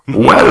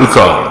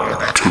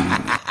Welcome to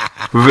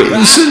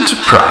Vincent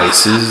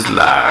Price's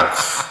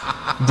Life.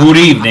 Good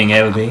evening,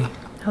 LB.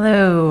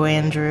 Hello,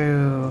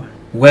 Andrew.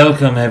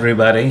 Welcome,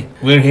 everybody.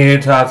 We're here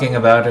talking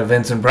about a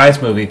Vincent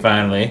Price movie,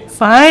 finally.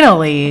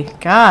 Finally!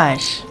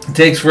 Gosh. It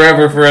takes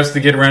forever for us to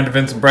get around to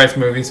Vincent Price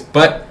movies,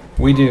 but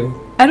we do.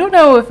 I don't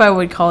know if I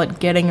would call it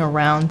getting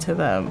around to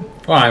them.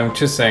 Well, I'm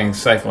just saying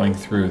cycling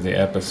through the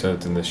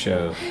episodes and the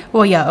shows.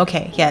 Well, yeah,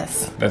 okay,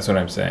 yes. That's what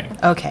I'm saying.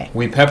 Okay.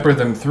 We pepper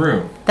them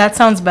through. That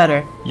sounds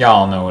better.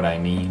 Y'all know what I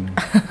mean.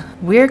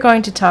 We're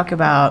going to talk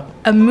about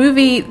a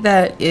movie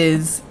that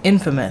is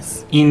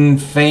infamous.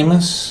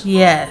 Infamous?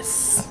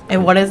 Yes.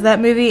 And what is that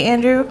movie,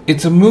 Andrew?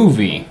 It's a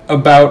movie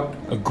about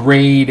a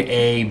grade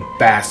A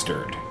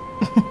bastard.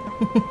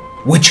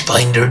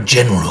 Witchfinder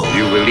General.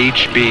 You will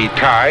each be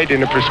tied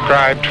in a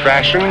prescribed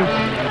fashion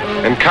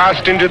and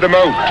cast into the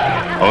moat.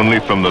 Only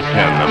from the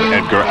pen of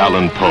Edgar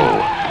Allan Poe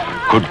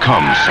could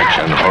come such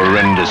an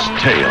horrendous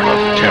tale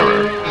of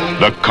terror.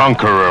 The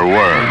Conqueror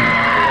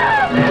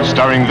Worm,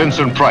 starring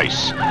Vincent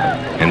Price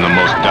in the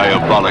most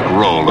diabolic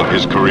role of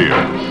his career.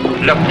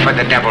 Look for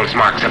the devil's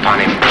marks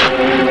upon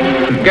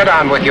him. Get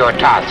on with your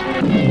task.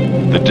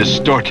 The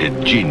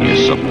distorted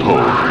genius of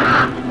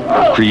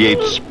Poe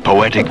creates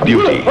poetic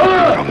beauty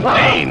from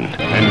pain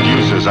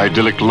and uses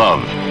idyllic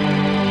love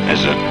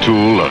as a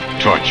tool of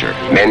torture.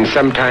 Men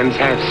sometimes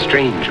have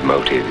strange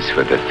motives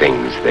for the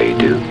things they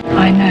do.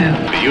 I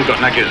know. You've got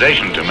an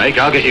accusation to make.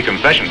 I'll get your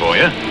confession for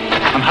you.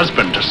 I'm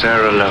husband to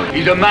Sarah Lowe.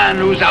 He's a man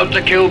who's out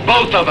to kill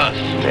both of us.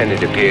 And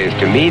it appears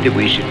to me that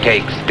we should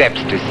take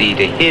steps to see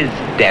to his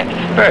death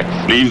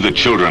first. Leave the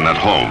children at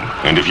home,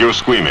 and if you're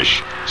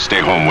squeamish, stay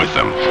home with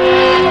them.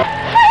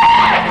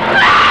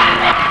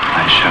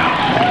 I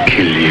shall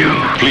kill you.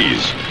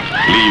 Please,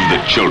 leave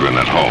the children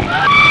at home.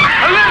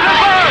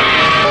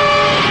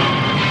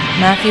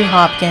 Matthew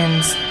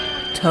Hopkins,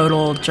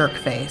 total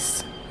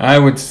jerkface. I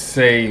would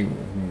say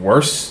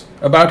worse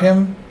about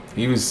him.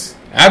 He was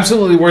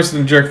absolutely worse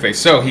than jerkface.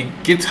 So he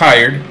gets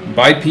hired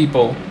by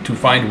people to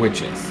find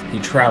witches. He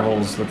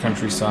travels the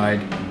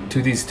countryside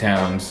to these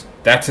towns.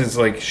 That's his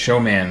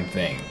showman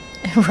thing.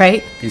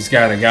 Right? He's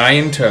got a guy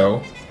in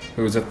tow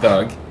who is a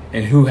thug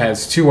and who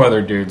has two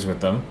other dudes with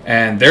them,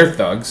 and they're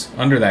thugs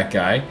under that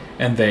guy,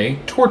 and they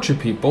torture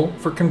people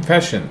for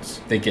confessions.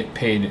 They get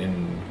paid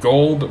in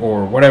gold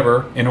or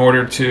whatever in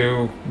order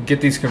to get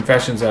these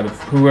confessions out of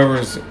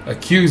whoever's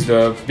accused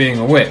of being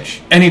a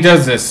witch. And he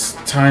does this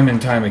time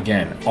and time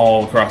again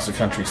all across the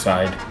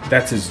countryside.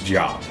 That's his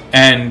job.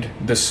 And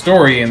the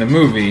story in the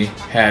movie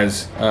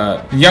has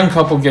a young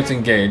couple gets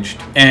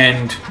engaged,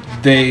 and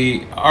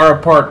they are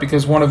apart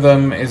because one of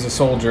them is a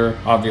soldier.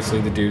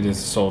 Obviously, the dude is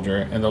a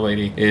soldier, and the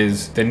lady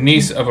is the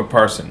niece of a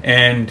parson.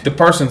 And the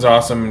parson's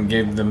awesome and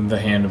gave them the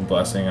hand of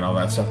blessing and all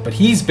that stuff. But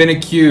he's been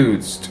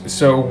accused.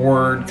 So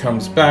word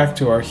comes back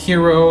to our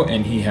hero,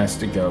 and he has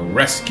to go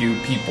rescue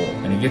people.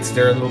 And he gets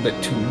there a little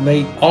bit too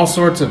late. All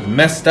sorts of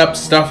messed up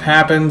stuff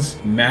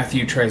happens.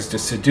 Matthew tries to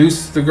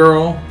seduce the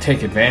girl,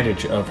 take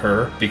advantage of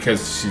her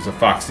because she's a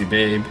foxy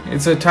babe.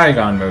 It's a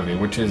Tygon movie,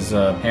 which is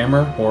a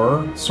Hammer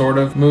horror sort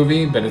of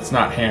movie, but it's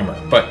not Hammer.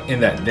 But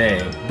in that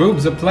day,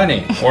 boobs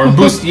aplenty, or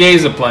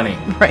bustiers aplenty.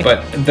 Right.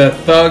 But the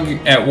thug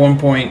at one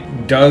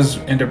point does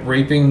end up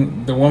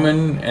raping the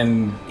woman,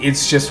 and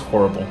it's just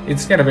horrible.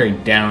 It's got a very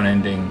down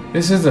ending.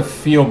 This is a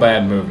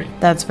feel-bad movie.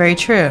 That's very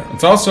true.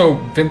 It's also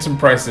Vincent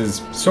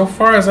Price's, so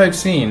far as I've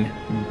seen,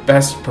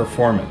 best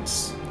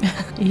performance.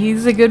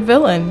 He's a good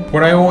villain.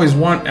 What I always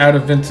want out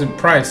of Vincent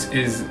Price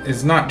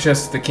is not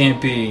just the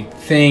campy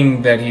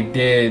thing that he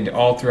did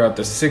all throughout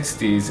the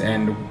 60s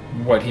and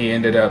what he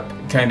ended up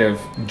kind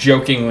of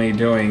jokingly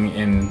doing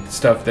in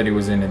stuff that he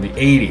was in the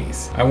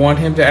 80s. I want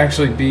him to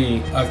actually be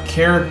a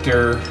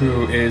character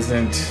who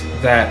isn't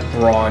that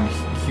broad,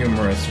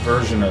 humorous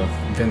version of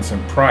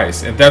Vincent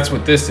Price. And that's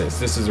what this is.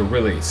 This is a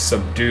really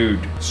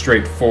subdued,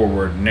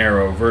 straightforward,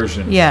 narrow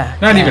version. Yeah.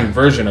 Not even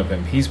version of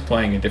him. He's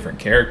playing a different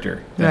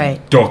character.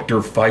 Right.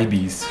 Dr.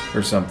 Phoebes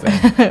or something.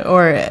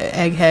 Or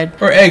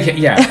Egghead. Or Egghead,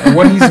 yeah.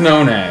 What he's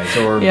known as.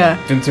 Or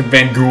Yeah. Vincent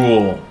Van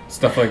Gogh.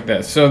 Stuff like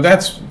that. So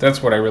that's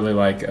what I really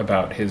like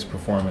about his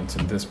performance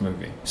in this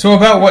movie. So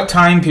about what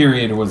time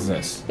period was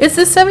this? It's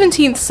the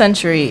 17th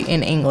century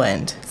in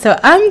England. So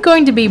I'm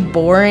going to be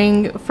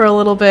boring for a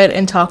little bit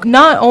and talk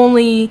not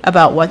only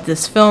about what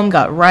this film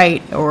got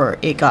right or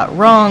it got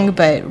wrong,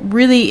 but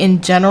really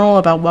in general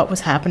about what was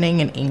happening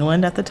in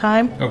England at the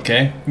time.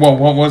 Okay. Well,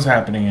 what was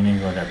happening in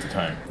England at the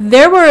time?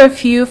 There were a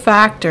few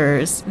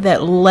factors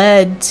that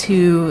led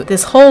to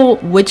this whole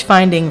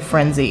witch-finding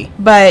frenzy.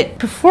 But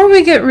before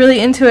we get really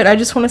into it, I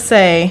just want to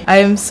say I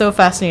am so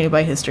fascinated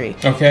by history.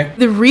 Okay.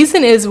 The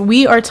reason is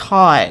we are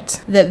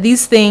taught that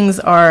these things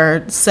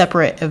are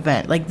separate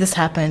events. Like this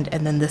happened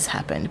and then this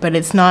happened. But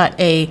it's not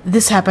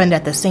this happened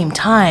at the same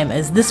time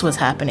as this was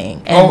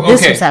happening. And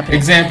this was happening.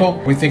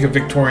 Example, we think of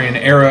Victorian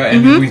era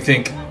and we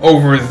think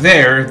over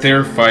there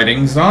they're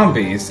fighting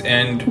zombies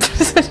and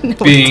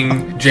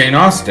being Jane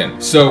Austen.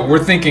 So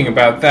we're thinking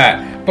about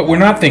that. but we're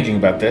not thinking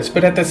about this.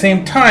 But at the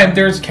same time,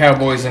 there's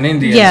cowboys and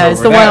Indians. Yeah, it's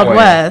over the that Wild way.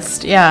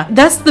 West. Yeah,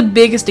 that's the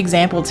biggest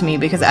example to me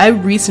because I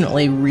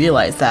recently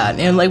realized that.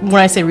 And like when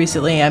I say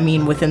recently, I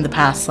mean within the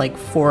past like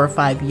 4 or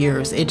 5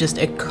 years. It just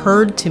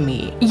occurred to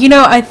me. You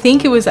know, I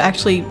think it was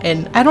actually,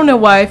 and I don't know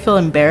why I feel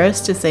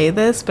embarrassed to say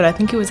this, but I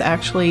think it was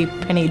actually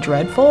Penny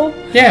Dreadful.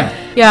 Yeah.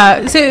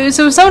 Yeah,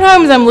 so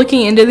sometimes I'm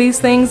looking into these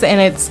things and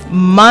it's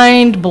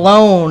mind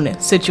blown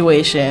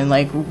situation.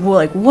 Like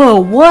whoa,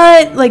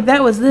 what? Like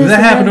that was this. That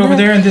and happened over that.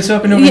 there and this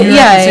happened over here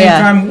at the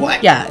same time.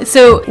 What? Yeah.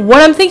 So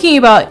what I'm thinking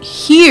about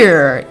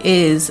here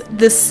is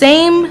the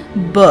same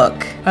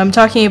book. I'm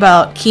talking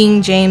about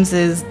King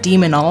James's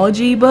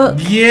Demonology book.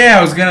 Yeah,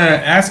 I was gonna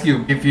ask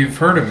you if you've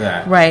heard of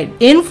that. Right.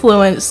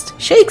 Influenced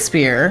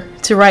Shakespeare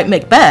to write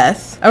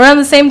Macbeth around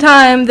the same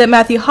time that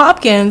Matthew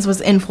Hopkins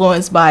was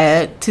influenced by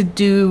it to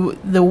do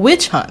the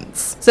witch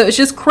hunts. So it's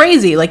just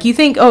crazy. Like you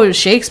think, oh,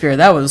 Shakespeare,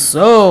 that was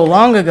so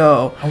long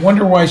ago. I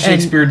wonder why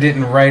Shakespeare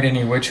didn't write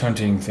any witch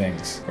hunting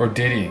things. Or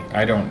did he?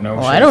 I don't know.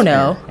 Well, I don't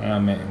know.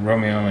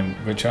 Romeo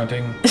and witch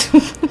hunting?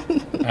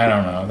 I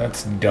don't know.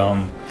 That's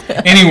dumb.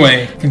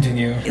 Anyway,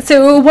 continue.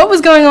 So what was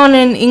going on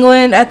in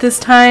England at this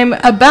time?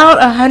 About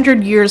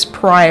 100 years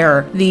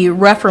prior, the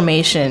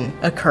Reformation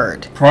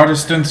occurred.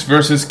 Protestants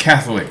versus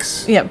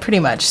Catholics. Yeah, pretty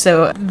much.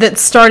 So that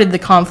started the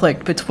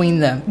conflict between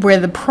them, where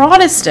the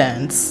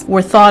Protestants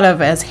were thought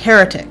of as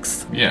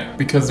heretics. Yeah,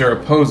 because they're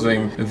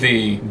opposing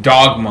the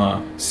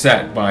dogma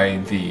set by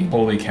the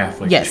Holy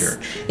Catholic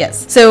Church.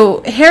 Yes.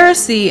 So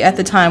heresy at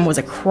the time was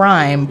a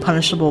crime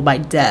punishable by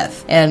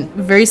death. And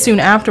very soon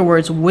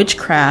afterwards,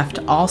 witchcraft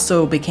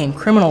also became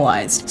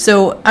criminalized.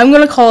 So I'm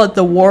going to call it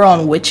the war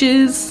on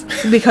witches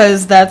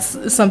because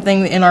that's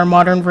something in our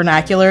modern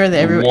vernacular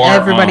that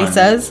everybody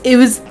says. It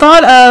was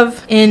thought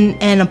of in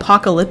an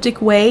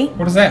apocalyptic way.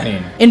 What does that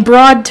mean? In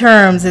broad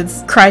terms,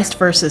 it's Christ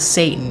versus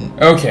Satan.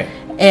 Okay.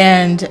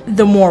 And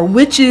the more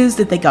witches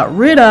that they got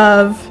rid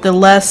of, the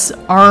less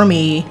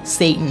army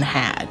Satan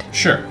had.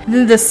 Sure.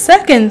 Then the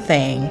second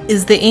thing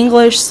is the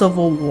English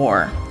Civil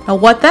War. Now,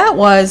 what that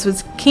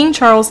was King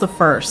Charles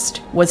I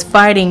was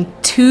fighting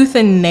tooth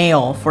and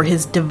nail for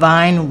his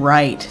divine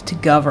right to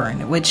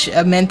govern, which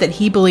meant that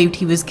he believed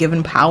he was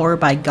given power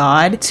by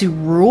God to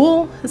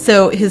rule,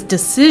 so his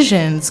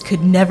decisions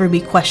could never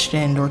be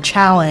questioned or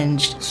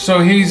challenged. So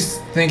he's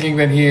thinking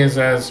that he is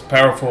as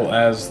powerful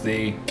as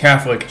the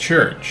Catholic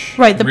Church.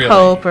 Right, the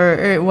Pope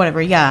or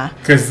whatever, yeah.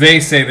 Because they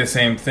say the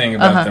same thing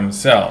about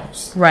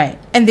themselves. Right.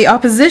 And the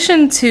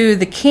opposition to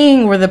the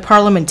king were the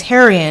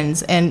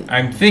parliamentarians, and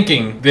I'm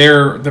thinking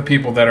they're the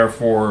people that are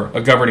for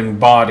a governing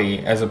body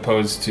as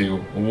opposed to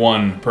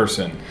one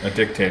person, a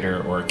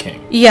dictator or a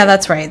king. yeah,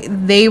 that's right.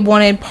 They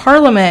wanted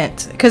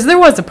parliament, because there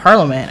was a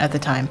parliament at the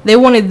time. They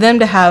wanted them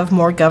to have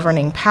more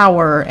governing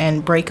power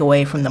and break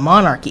away from the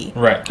monarchy.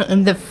 Right.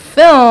 In the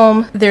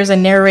film, there's a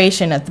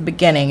narration at the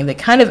beginning that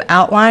kind of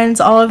outlines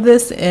all of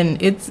this,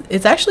 and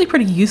it's actually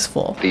pretty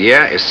useful. The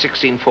year is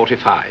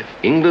 1645.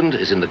 England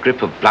is in the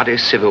grip of bloody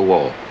civil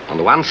war. On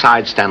the one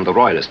side stand the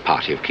Royalist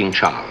party of King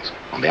Charles.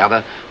 On the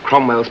other,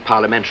 Cromwell's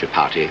parliamentary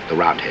party, the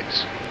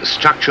Roundheads. The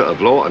structure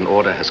of law and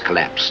order has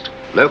collapsed.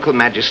 Local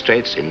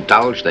magistrates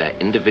indulge their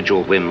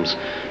individual whims.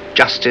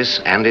 Justice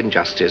and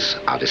injustice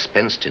are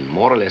dispensed in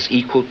more or less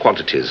equal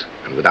quantities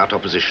and without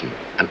opposition.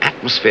 An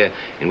atmosphere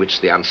in which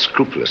the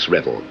unscrupulous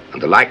revel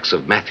and the likes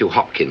of Matthew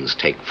Hopkins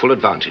take full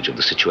advantage of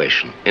the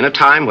situation. In a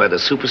time where the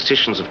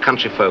superstitions of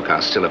country folk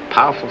are still a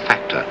powerful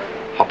factor,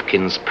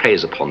 Hopkins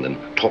preys upon them,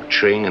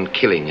 torturing and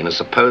killing in a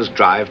supposed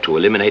drive to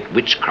eliminate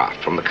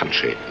witchcraft from the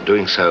country, and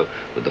doing so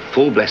with the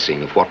full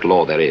blessing of what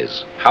law there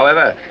is.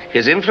 However,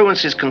 his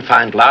influence is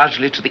confined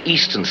largely to the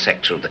eastern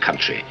sector of the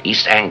country,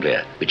 East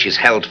Anglia, which is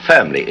held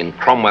firmly in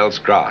Cromwell's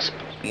grasp.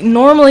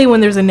 Normally,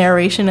 when there's a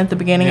narration at the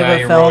beginning of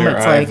a you film, roll your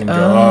it's eyes like, and go,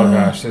 oh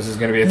gosh, this is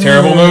going to be a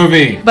terrible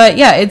movie. But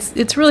yeah,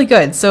 it's really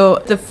good. So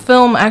the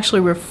film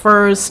actually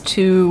refers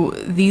to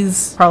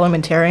these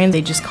parliamentarians.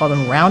 They just call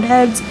them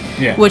Roundheads,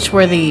 which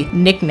were the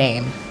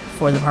nickname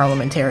for the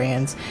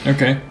parliamentarians.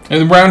 Okay.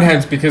 And the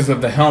Roundheads, because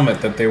of the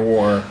helmet that they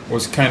wore,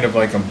 was kind of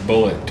like a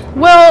bullet.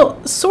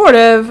 Well, sort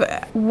of.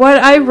 What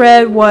I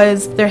read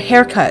was their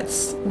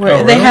haircuts.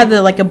 Where they had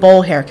like a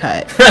bowl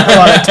haircut a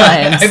lot of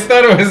times. I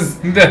thought it was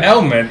the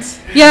helmets.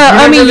 Yeah,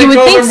 Whenever I mean, they you would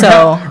call think them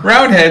so.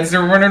 Roundheads,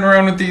 they're running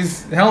around with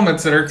these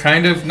helmets that are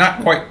kind of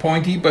not quite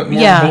pointy, but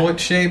more bullet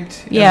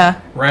shaped. Yeah.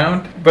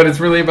 Round. But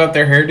it's really about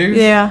their hairdos.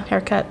 Yeah,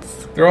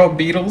 haircuts. They're all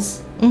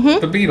Beatles.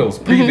 Mm-hmm. The Beatles.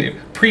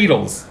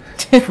 Preetles.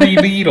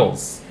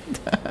 Pre-Beatles.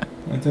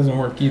 That doesn't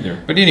work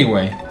either. But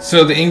anyway,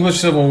 so the English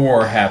Civil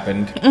War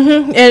happened.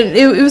 Mm-hmm. And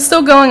it was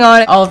still going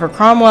on. Oliver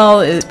Cromwell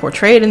is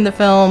portrayed in the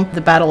film.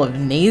 The Battle of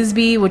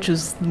Naseby, which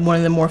was one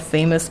of the more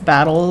famous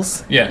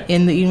battles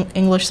in the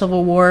English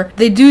Civil War.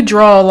 They do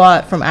draw a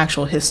lot from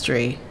actual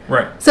history.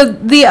 Right. So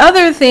the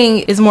other thing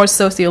is more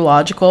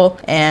sociological,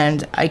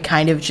 and I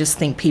kind of just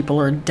think people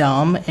are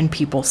dumb and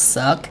people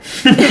suck.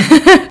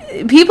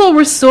 People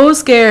were so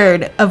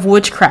scared of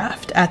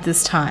witchcraft at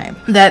this time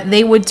that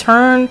they would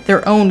turn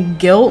their own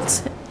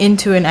guilt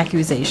into an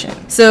accusation.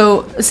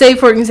 So, say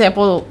for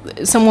example,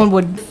 someone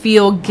would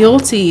feel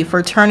guilty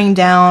for turning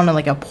down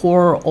like a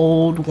poor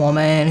old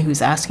woman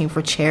who's asking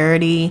for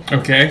charity.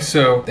 Okay,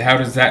 so how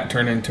does that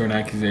turn into an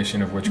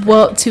accusation of witchcraft?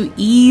 Well, to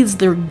ease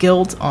their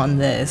guilt on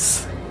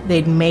this,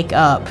 they'd make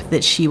up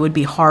that she would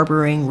be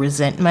harboring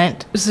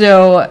resentment.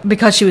 So,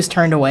 because she was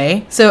turned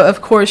away. So,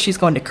 of course, she's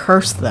going to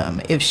curse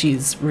them if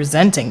she's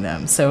resenting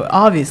them. So,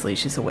 obviously,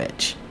 she's a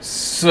witch.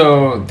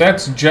 So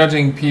that's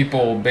judging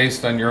people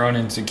based on your own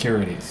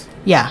insecurities.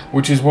 Yeah.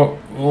 Which is what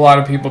a lot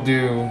of people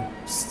do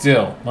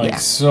still, like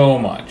so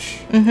much.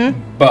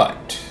 Mm-hmm.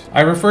 But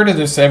I refer to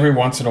this every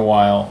once in a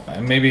while,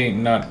 and maybe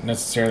not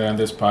necessarily on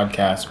this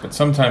podcast, but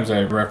sometimes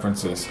I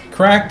reference this.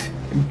 Correct?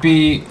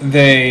 Be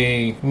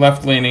they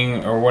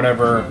left-leaning or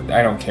whatever,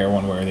 I don't care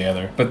one way or the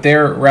other, but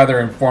they're rather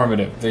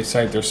informative. They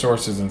cite their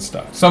sources and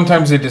stuff.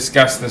 Sometimes they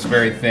discuss this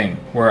very thing,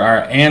 where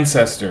our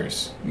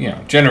ancestors,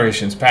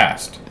 generations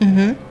past,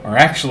 are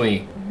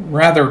actually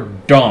rather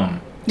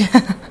dumb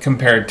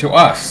compared to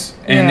us.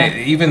 And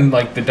even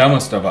like the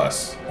dumbest of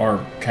us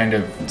are kind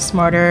of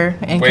smarter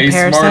in way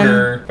comparison.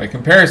 Smarter by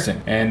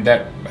comparison. And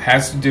that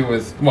has to do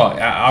with, well,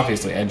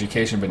 obviously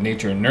education, but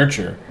nature and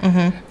nurture.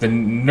 Mm-hmm. The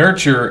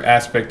nurture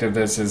aspect of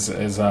this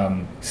is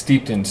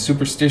steeped in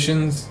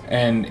superstitions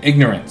and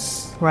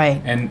ignorance.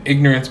 Right. And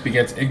ignorance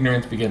begets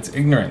ignorance begets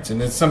ignorance.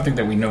 And it's something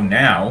that we know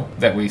now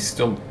that we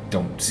still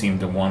don't seem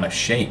to want to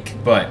shake.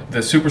 But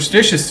the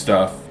superstitious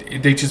stuff,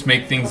 they just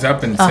make things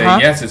up and say,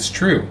 yes, it's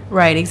true.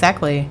 Right,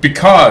 exactly.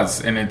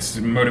 Because, and it's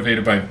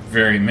motivated by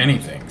very many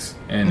things.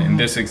 And in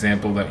this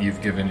example that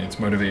you've given, it's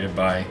motivated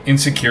by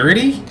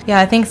insecurity? Yeah,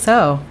 I think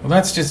so. Well,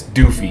 that's just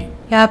doofy.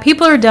 Yeah,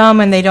 people are dumb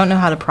and they don't know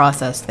how to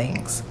process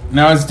things.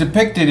 Now, as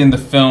depicted in the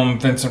film,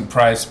 Vincent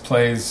Price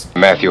plays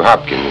Matthew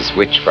Hopkins,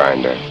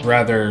 Witchfinder.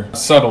 rather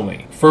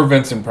subtly, for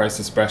Vincent Price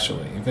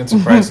especially.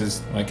 Vincent Price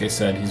is, like I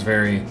said, he's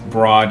very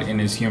broad in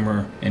his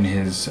humor, in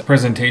his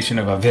presentation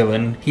of a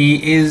villain.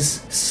 He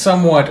is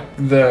somewhat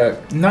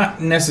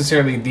not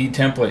necessarily the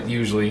template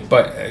usually,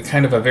 but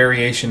kind of a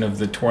variation of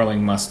the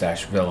twirling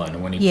mustache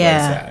villain when he plays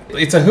that.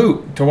 It's a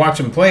hoot to watch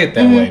him play it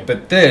that way,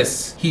 but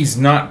this, he's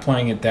not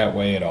playing it that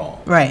way at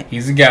all. Right.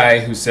 He's a guy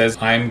who says,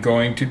 I'm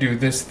going to do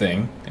this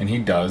thing, and he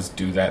does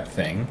do that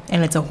thing.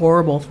 And it's a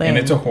horrible thing. And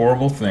it's a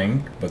horrible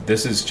thing, but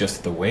this is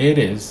just the way it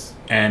is,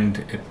 and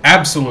it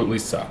absolutely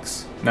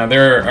sucks. Now,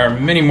 there are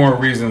many more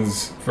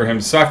reasons for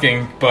him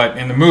sucking, but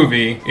in the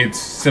movie, it's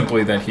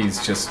simply that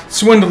he's just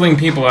swindling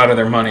people out of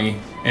their money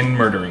and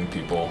murdering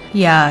people.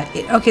 Yeah.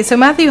 Okay, so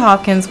Matthew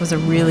Hopkins was a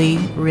really,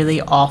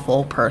 really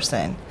awful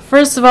person.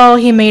 First of all,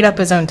 he made up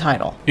his own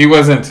title. He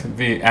wasn't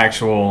the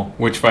actual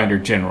Witchfinder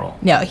General.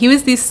 No, he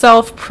was the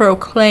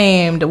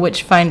self-proclaimed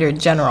Witchfinder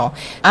General.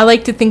 I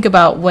like to think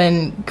about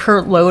when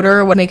Kurt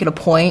Loder would make it a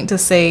point to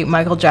say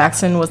Michael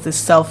Jackson was the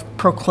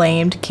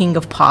self-proclaimed King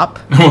of Pop.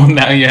 Well,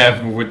 now you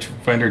have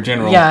Witchfinder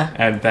General. Yeah.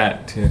 Add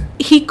that to...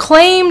 He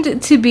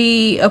claimed to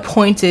be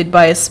appointed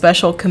by a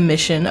special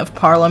commission of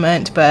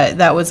Parliament, but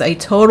that was a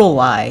total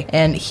lie,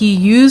 and he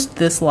used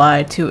this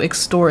lie to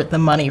extort the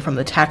money from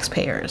the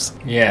taxpayers.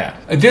 Yeah.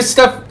 This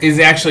stuff is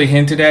actually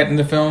hinted at in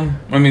the film.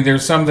 I mean,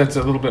 there's some that's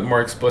a little bit more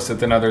explicit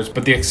than others,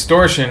 but the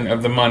extortion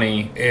of the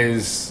money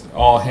is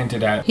all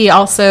hinted at. He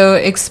also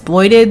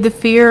exploited the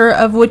fear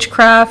of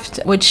witchcraft,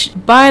 which,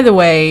 by the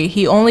way,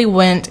 he only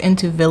went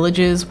into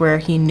villages where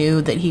he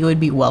knew that he would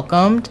be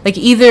welcomed. Like,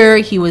 either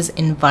he was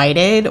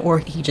invited or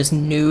he just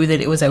knew that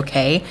it was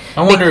okay.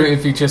 I wonder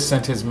if he just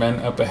sent his men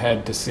up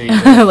ahead to see.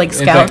 Like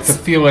scouts? To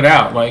feel it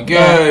out. Like,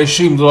 it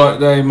seems like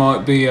they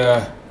might be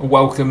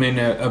welcoming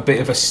a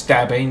bit of a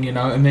stabbing, you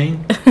know what I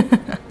mean?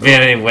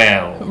 Very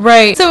well.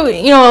 Right. So,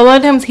 a lot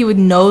of times he would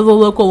know the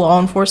local law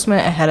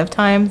enforcement ahead of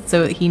time,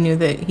 so he knew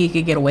that he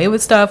could get away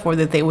with stuff or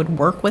that they would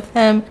work with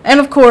him. And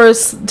of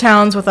course,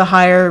 towns with a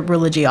higher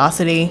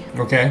religiosity.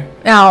 Okay.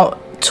 Now,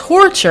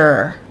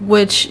 torture,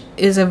 which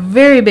is a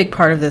very big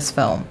part of this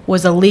film,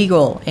 was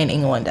illegal in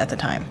England at the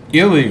time.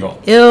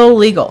 Illegal.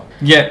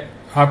 Yet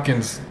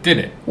Hopkins did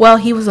it. Well,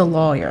 he was a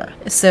lawyer,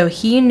 so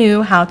he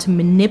knew how to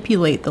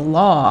manipulate the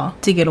law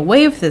to get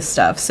away with this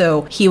stuff.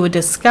 So he would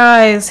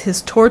disguise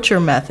his torture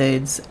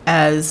methods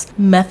as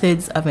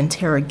methods of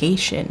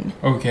interrogation.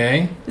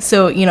 Okay.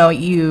 So,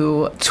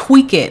 you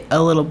tweak it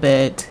a little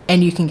bit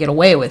and you can get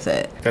away with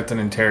it. That's an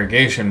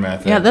interrogation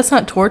method. Yeah, that's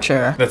not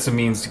torture. That's a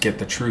means to get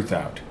the truth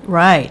out.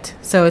 Right.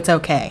 So it's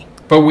okay.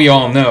 But we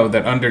all know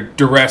that under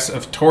duress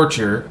of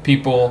torture,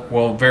 people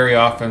will very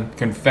often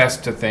confess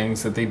to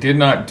things that they did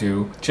not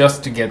do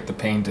just to get the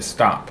pain to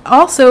stop.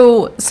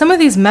 Also, some of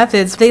these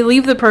methods, they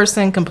leave the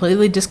person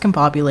completely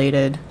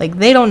discombobulated. Like,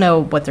 they don't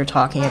know what they're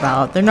talking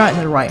about. They're not in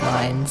their right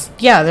minds.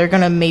 Yeah, they're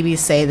gonna maybe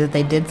say that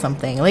they did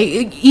something. Like,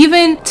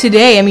 even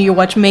today, you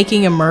watch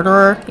Making a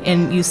Murderer,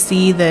 and you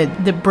see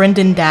that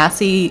Brendan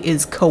Dassey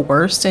is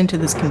coerced into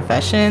this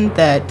confession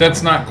that...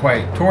 That's not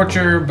quite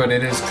torture, but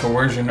it is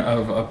coercion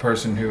of a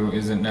person who is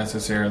isn't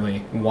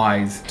necessarily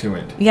wise to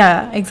it.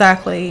 Yeah,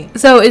 exactly.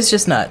 So it's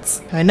just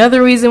nuts.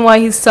 Another reason why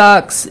he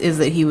sucks is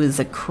that he was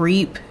a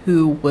creep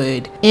who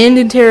would end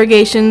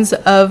interrogations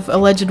of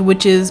alleged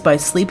witches by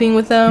sleeping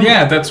with them.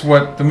 Yeah, that's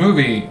what the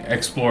movie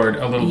explored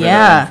a little bit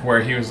of,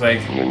 where he was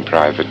like... In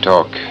private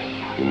talk,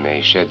 you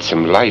may shed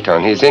some light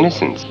on his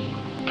innocence.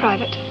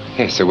 Private?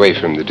 Yes, away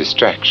from the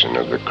distraction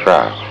of the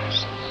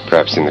crowds.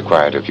 Perhaps in the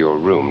quiet of your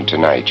room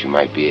tonight you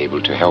might be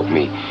able to help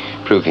me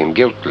prove him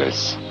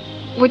guiltless.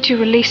 Would you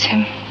release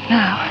him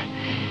now?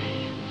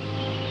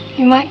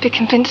 You might be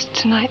convinced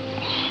tonight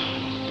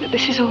that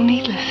this is all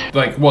needless.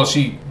 Like, well,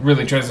 she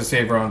really tries to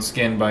save her own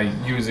skin by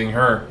using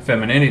her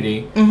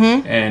femininity,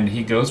 and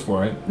he goes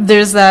for it.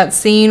 There's that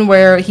scene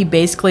where he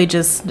basically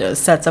just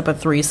sets up a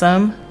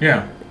threesome.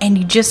 Yeah. And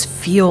you just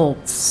feel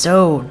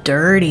so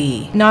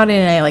dirty. Not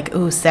in a, like,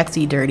 ooh,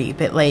 sexy dirty,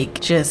 but,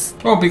 like,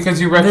 just... Well, because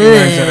you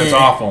recognize that it's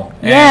awful.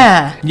 And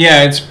yeah.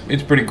 Yeah,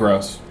 it's pretty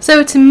gross.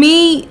 So, to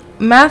me,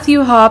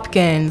 Matthew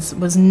Hopkins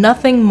was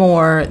nothing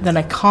more than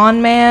a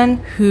con man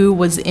who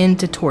was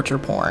into torture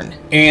porn.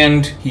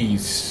 And he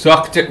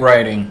sucked at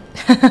writing.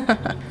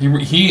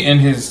 He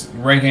and his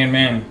right-hand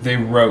man, they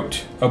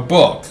wrote a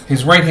book.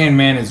 His right-hand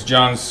man is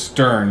John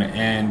Stern,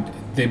 and...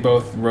 they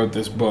both wrote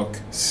this book.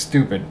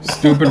 Stupid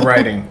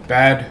writing.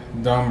 Bad,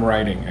 dumb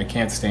writing. I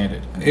can't stand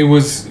it. It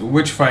was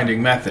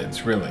witch-finding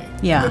methods, really,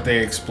 that they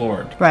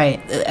explored. Right.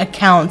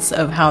 Accounts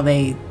of how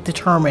they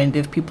determined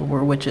if people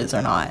were witches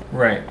or not.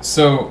 Right.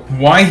 So,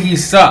 why he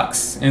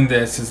sucks in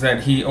this is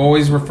that he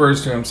always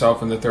refers to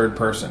himself in the third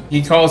person.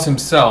 He calls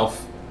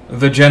himself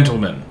the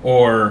gentleman,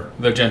 or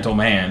the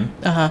gentleman,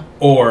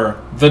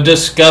 or the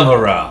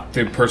discoverer,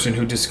 the person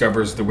who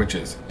discovers the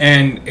witches.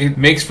 And it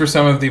makes for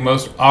some of the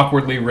most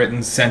awkwardly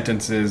written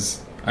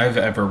sentences I've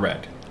ever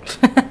read.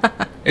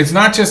 It's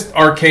not just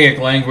archaic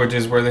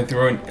languages where they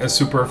throw in a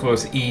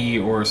superfluous E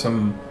or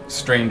some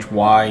strange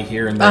Y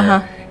here and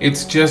there.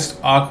 It's just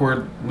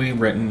awkwardly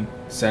written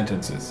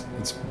sentences.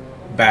 It's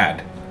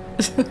bad.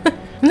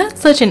 And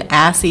that's such an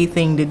assy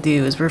thing to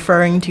do, is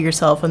referring to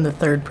yourself in the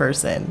third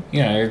person.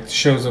 Yeah, it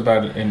shows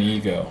about an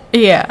ego.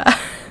 Yeah.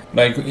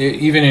 Like,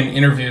 even in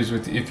interviews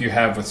if you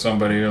have with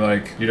somebody, you're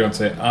like, you don't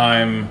say,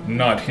 I'm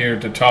not here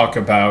to talk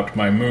about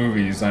my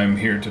movies, I'm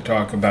here to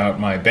talk about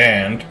my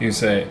band. You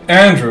say,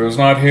 Andrew's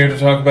not here to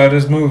talk about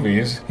his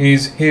movies,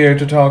 he's here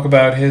to talk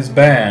about his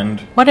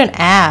band. What an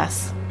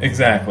ass.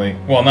 Exactly.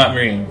 Well, not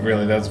me,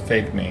 really, that's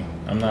fake me.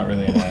 I'm not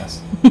really an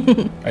ass.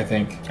 I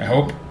think. I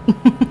hope.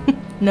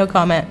 No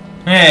comment.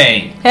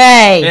 Hey!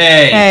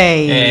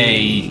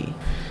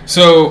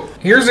 So,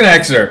 here's an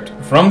excerpt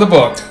from the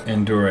book,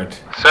 Endure It.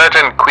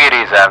 Certain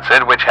queries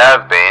answered which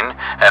have been,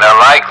 and are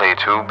likely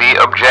to be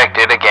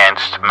objected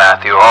against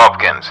Matthew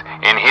Hopkins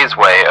in his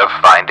way of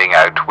finding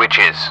out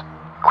witches.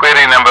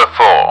 Query number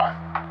 4.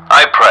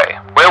 I pray,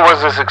 where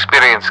was this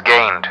experience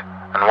gained,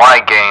 and why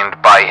gained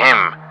by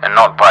him and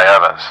not by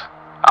others?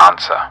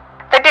 Answer.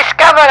 The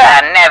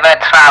discoverer never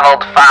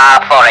travelled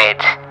far for it,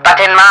 but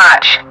in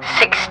March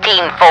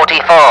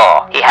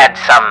 1644 he had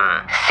some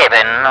 7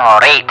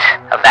 or 8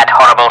 of that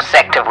horrible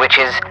sect of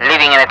witches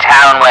living in a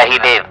town where he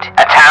lived,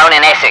 a town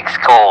in Essex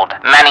called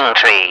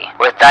Manningtree,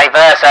 with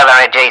diverse other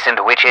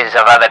adjacent witches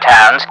of other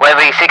towns who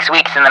every 6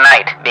 weeks in the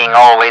night, being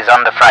always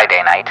on the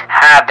Friday night,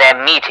 had their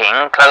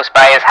meeting close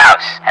by his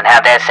house, and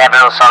had their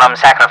several solemn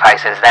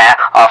sacrifices there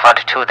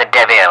offered to the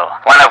devil,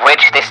 one of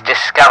which this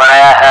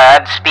discoverer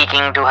heard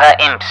speaking to her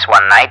imps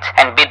one night,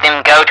 and bid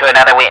them go to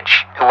another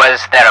witch, who was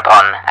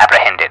thereupon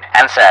apprehended,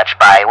 and searched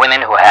by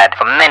women who had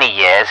for many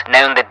years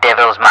known the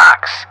devil's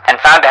marks, and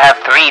found to have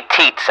 3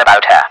 teats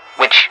about her,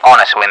 which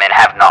honest women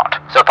have not.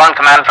 So upon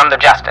command from the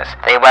justice,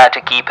 they were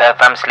to keep her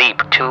from sleep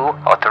 2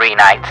 or 3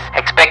 nights,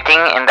 expecting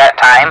in that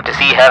time to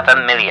see her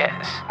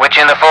familiars, which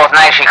in the 4th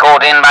night she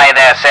called in by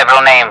their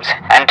several names,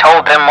 and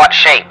told them what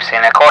shapes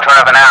in a quarter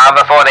of an hour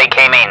before they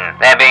came in.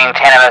 There being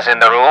 10 of us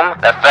in the room,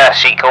 the first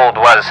she called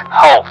was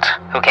Holt,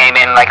 who came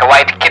in like a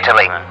white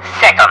kittling.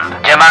 Second,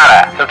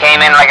 Jamara, who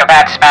came in like a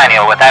fat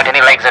spaniel without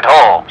any legs at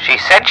all. She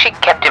said she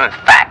kept him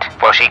fat,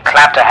 for she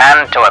clapped her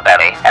hand to her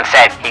belly, and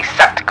said he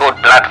sucked good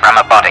blood from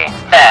her body.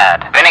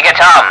 Third, Vinegar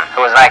Tom,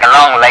 who was like a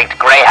long-legged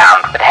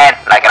greyhound, with head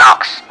like an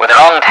ox, with a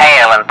long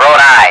tail and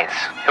broad eyes,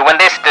 who when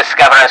this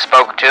discoverer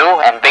spoke to,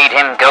 and bade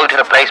him go to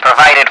the place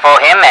provided for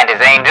him and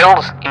his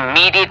angels,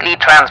 immediately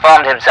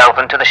transformed himself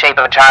into the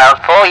shape of a child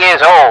 4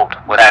 years old,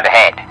 without a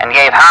head, and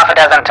gave half a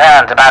dozen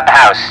turns about the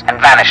house, and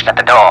vanished at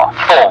the door.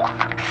 Fourth,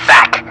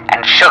 Sack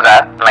and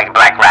Sugar, like a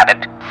black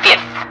rabbit.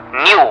 Fifth,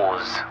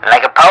 News,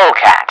 like a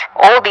polecat.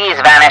 All these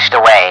vanished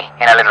away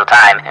in a little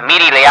time.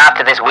 Immediately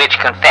after this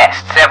witch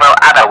confessed several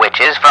other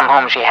witches from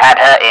whom she had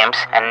her imps,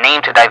 and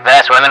named to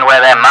diverse women where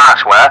their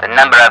marks were, the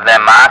number of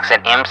their marks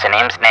and imps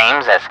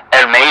names as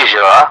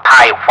Elmazure,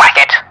 Pie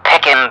Whacket,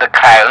 Peckin the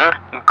Crown,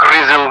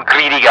 Grizzle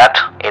Greedygut,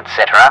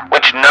 etc.,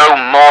 which no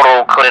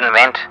mortal could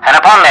invent. And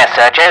upon their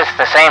searches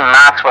the same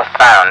marks were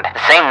found,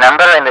 the same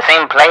number in the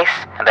same place,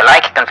 and the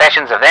like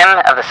confessions of them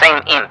of the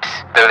same imps,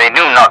 though they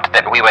knew not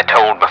that we were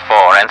told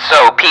before and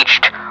so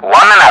peached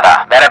one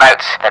another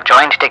thereabouts that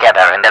joined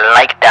together in the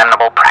like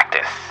damnable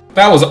practice.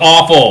 That was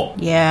awful.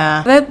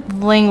 Yeah, that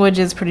language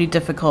is pretty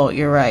difficult,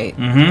 you're right.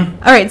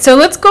 Mm-hmm. All right, so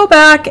let's go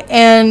back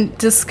and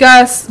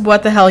discuss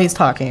what the hell he's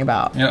talking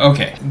about. Yeah,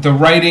 okay. The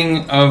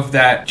writing of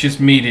that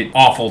just made it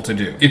awful to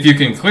do. If you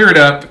can clear it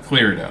up,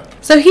 clear it up.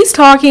 So he's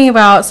talking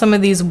about some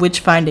of these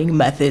witch-finding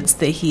methods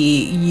that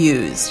he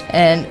used.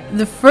 And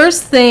the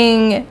first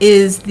thing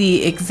is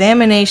the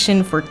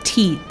examination for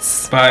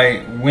teats.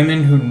 By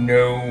women who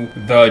know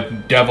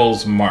the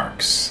devil's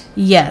marks.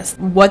 Yes.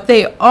 What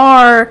they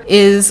are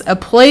is a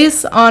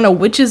place on a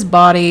witch's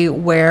body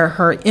where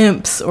her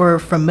imps or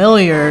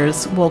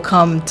familiars will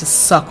come to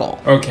suckle.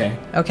 Okay.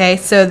 Okay,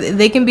 so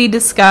they can be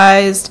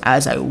disguised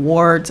as a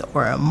wart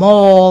or a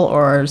mole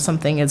or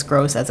something as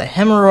gross as a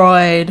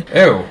hemorrhoid.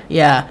 Ew.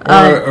 Yeah.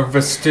 Or a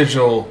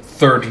vestigial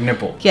third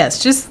nipple.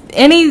 Yes, just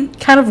any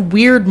kind of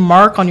weird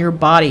mark on your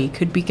body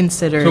could be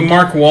considered. So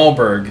Mark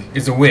Wahlberg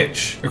is a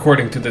witch,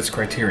 according to this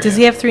criteria. Does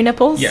he have 3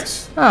 nipples?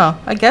 Yes. Oh,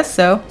 I guess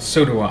so.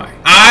 So do I.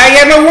 I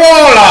am a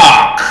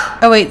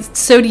warlock! Oh wait,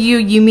 so do you?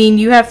 You mean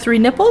you have 3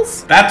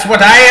 nipples? That's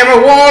what I am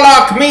a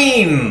warlock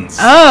means!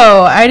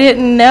 Oh, I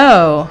didn't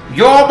know.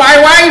 You're my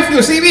wife,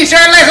 you see me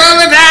shirtless all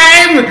the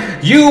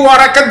time! You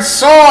are a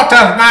consort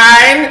of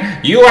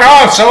mine! You are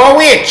also a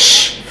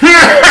witch!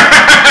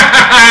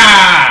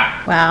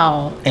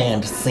 Wow.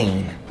 And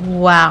scene.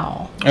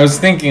 Wow. I was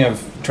thinking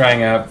of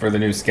trying out for the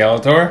new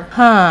Skeletor.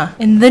 Huh.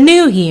 And the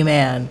new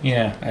He-Man.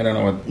 Yeah, I don't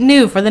know what...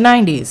 New for the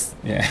 90s.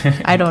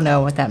 Yeah. I don't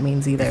know what that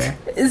means either.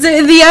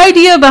 The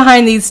idea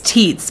behind these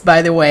teats,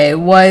 by the way,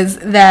 was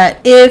that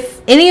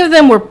if any of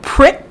them were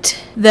pricked,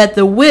 that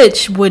the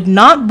witch would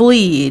not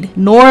bleed,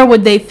 nor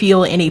would they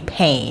feel any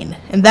pain.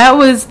 And that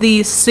was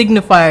the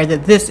signifier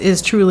that this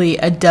is truly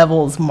a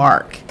devil's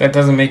mark. That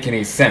doesn't make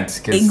any sense,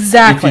 because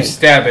Exactly. if you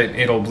stab it,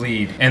 it'll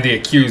bleed, and the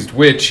accused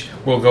witch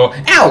will go,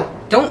 ow!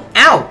 Don't,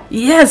 ow!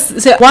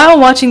 Yes. So while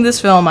watching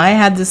this film, I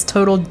had this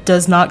total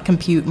does not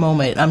compute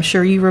moment. I'm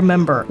sure you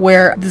remember,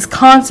 where this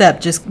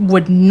concept just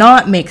would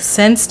not make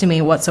sense to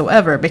me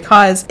whatsoever,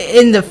 because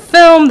in the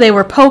film they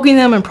were poking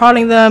them and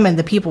prodding them and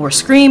the people were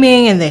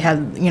screaming and they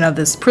had,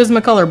 this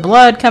Prismacolor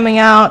blood coming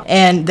out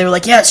and they were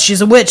like, yes,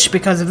 she's a witch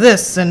because of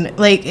this, and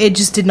like it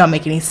just did not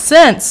make any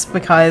sense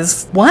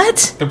because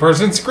what? The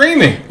person's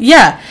screaming.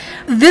 Yeah.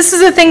 This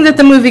is a thing that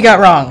the movie got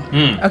wrong.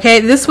 Okay,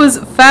 this was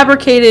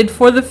fabricated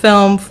for the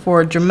film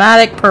for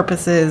dramatic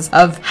purposes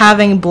of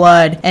having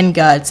blood and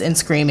guts and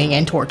screaming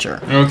and torture.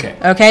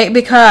 Okay,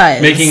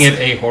 because... Making it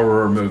a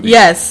horror movie.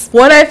 Yes.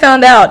 What I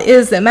found out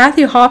is that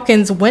Matthew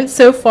Hopkins went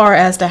so far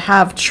as to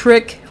have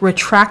trick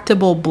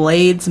retractable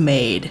blades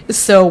made.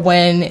 So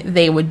when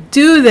they would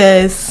do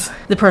this,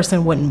 the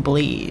person wouldn't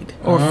bleed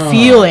or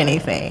feel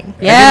anything.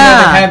 Yeah. I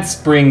didn't know they had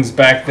springs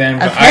back then,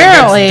 but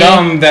Apparently. it's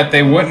dumb that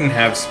they wouldn't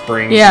have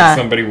springs. Yeah. If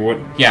somebody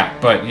would. Yeah,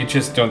 but you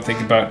just don't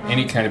think about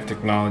any kind of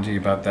technology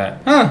about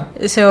that.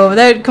 Huh. So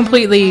that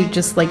completely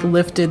just like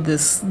lifted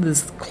this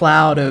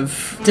cloud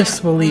of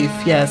disbelief,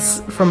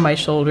 yes, from my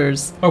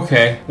shoulders.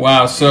 Okay.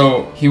 Wow,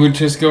 so he would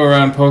just go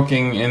around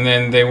poking and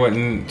then they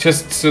wouldn't,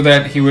 just so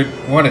that he would,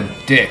 what a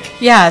dick.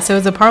 Yeah, so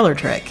it's a parlor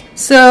trick.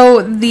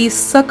 So, the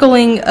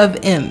suckling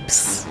of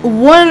imps.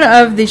 One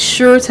of the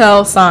sure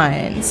tell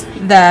signs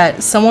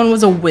that someone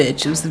was a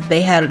witch was that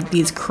they had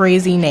these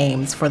crazy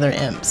names for their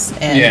imps.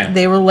 And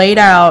they were laid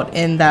out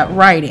in that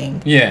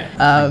writing.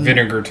 Yeah.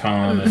 Vinegar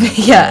Tom. And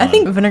yeah, I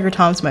think Vinegar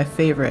Tom's my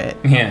favorite.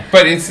 Yeah.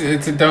 But it's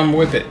a dumb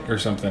whippet or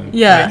something.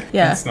 Yeah,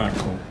 yeah. It's not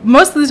cool.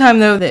 Most of the time,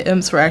 though, the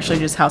imps were actually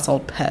just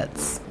household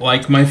pets.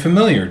 Like my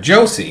familiar,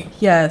 Josie.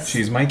 Yes.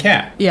 She's my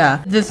cat.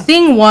 Yeah. The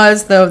thing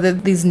was, though,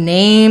 that these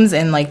names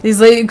and like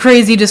these like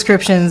crazy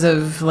descriptions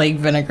of like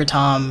Vinegar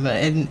Tom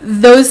and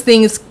those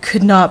things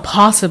could not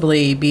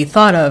possibly be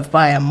thought of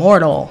by a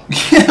mortal.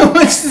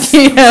 What's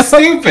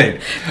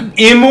stupid?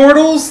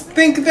 Immortals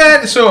think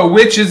that? So a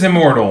witch is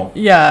immortal.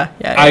 Yeah.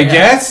 I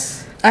guess.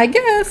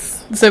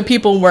 So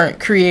people weren't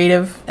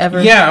creative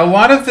ever? Yeah, a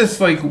lot of this,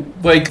 like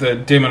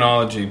the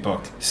demonology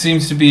book,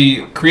 seems to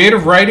be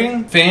creative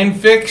writing,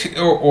 fanfic,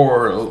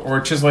 or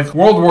just like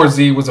World War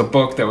Z was a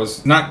book that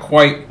was not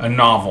quite a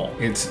novel.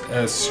 It's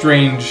a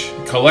strange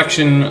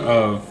collection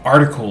of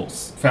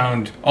articles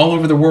found all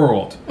over the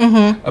world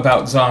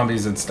about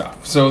zombies and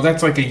stuff. So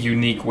that's like a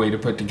unique way to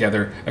put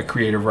together a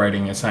creative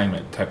writing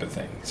assignment type of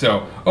thing.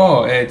 So,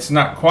 it's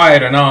not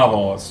quite a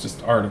novel, it's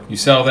just art. You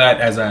sell that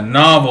as a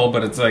novel,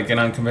 but it's like an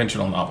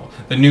unconventional novel.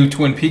 The new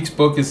Twin Peaks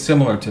book is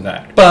similar to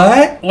that.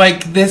 But,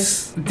 like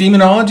this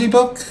demonology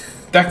book,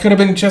 that could have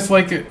been just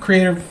like a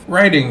creative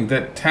writing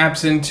that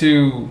taps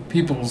into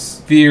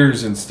people's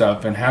fears and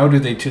stuff, and how do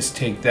they just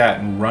take that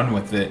and run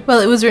with it? Well,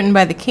 it was written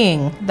by the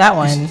King, that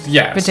one.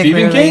 Yeah,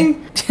 particularly.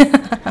 Stephen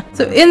King?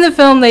 So in the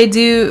film, they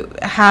do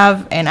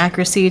have an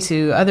accuracy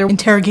to other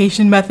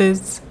interrogation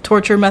methods,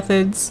 torture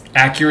methods.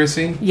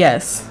 Accuracy?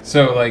 Yes.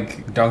 So,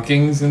 like,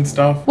 dunkings and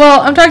stuff?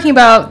 Well, I'm talking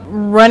about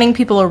running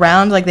people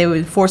around, like they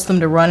would force them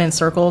to run in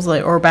circles,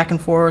 like, or back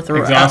and forth,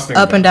 or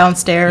up and down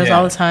stairs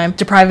all the time,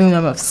 depriving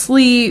them of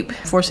sleep,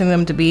 forcing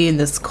them to be in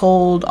this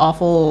cold,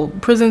 awful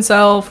prison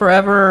cell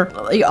forever.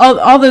 Like,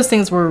 all those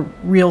things were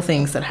real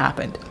things that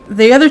happened.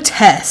 The other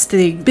test,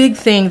 the big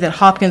thing that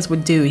Hopkins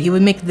would do, he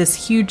would make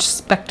this huge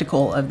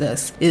spectacle of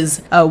this,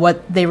 is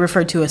what they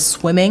refer to as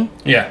swimming.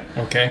 Yeah,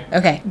 okay.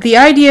 Okay. The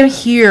idea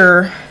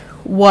here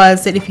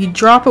was that if you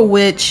drop a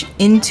witch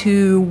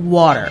into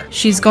water,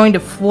 she's going to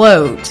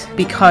float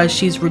because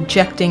she's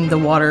rejecting the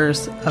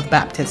waters of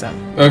baptism.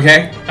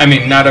 Okay. I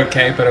mean, not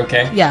okay, but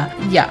okay.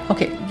 Yeah,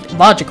 okay.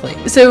 Logically.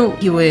 So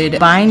he would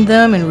bind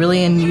them in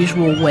really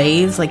unusual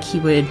ways, like he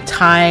would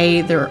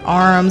tie their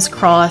arms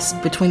crossed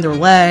between their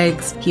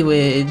legs, he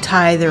would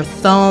tie their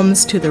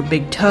thumbs to their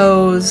big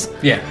toes,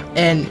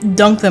 and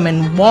dunk them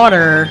in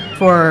water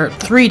for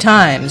 3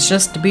 times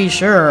just to be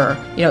sure.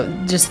 You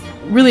know, just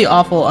really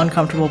awful,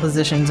 uncomfortable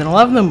positions, and a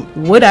lot of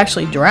them would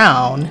actually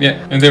drown.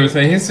 Yeah, and they would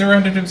say, he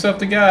surrendered himself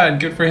to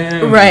God, good for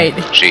him. Right.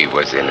 She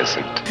was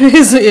innocent.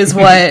 is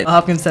what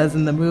Hopkins says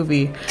in the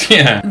movie.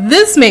 Yeah.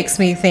 This makes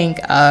me think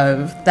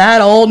of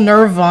that old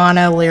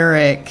Nirvana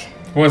lyric.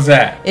 What's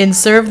that? In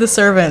Serve the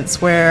Servants,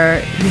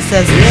 where he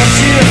says,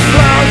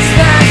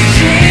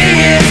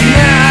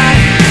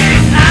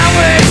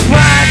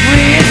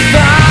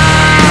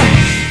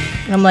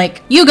 I'm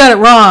like, you got it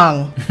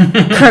wrong,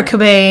 Kurt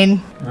Cobain.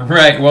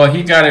 Right, well,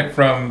 he got it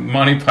from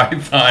Monty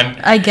Python.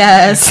 I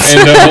guess.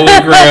 And the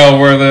Holy Grail,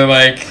 where they're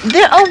like...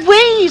 There are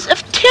ways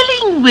of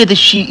telling whether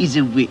she is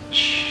a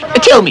witch.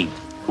 Tell me,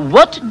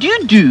 what do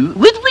you do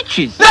with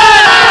witches?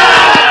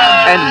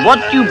 And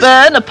what do you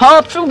burn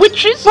apart from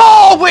witches?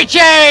 More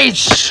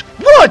witches!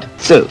 Wood!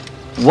 So,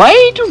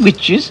 why do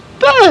witches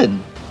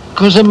burn?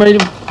 Because they're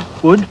made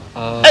of wood.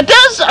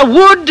 Does a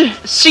wood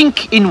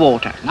sink in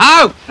water?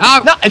 No,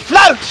 it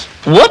floats.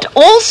 What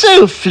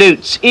also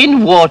floats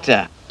in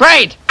water?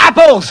 Bread,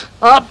 apples,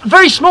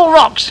 very small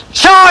rocks,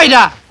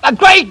 cider, a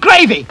great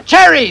gravy,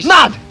 cherries,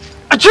 mud,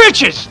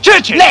 churches,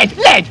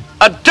 lead,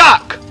 a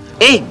duck.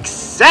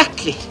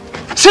 Exactly.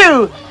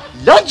 So,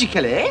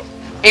 logically,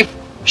 if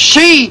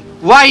she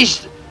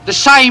weighs the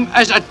same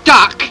as a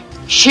duck,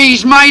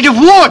 she's made of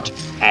wood.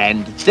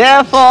 And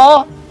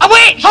therefore, a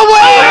witch! A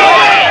witch!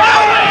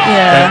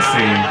 Yeah. That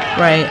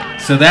scene.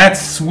 Right. So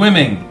that's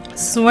swimming.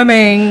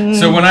 Swimming.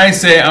 So when I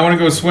say I want to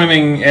go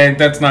swimming,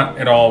 that's not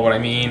at all what I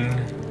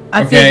mean.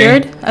 I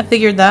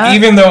figured that.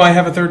 Even though I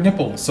have a third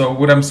nipple. So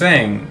what I'm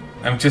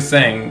just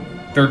saying,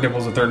 third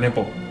nipple's a third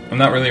nipple. I'm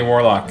not really a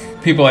warlock.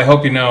 People, I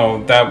hope you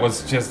know that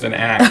was just an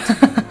act.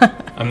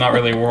 I'm not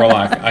really a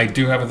warlock. I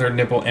do have a third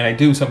nipple, and I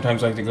do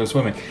sometimes like to go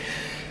swimming.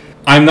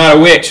 I'm not a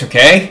witch,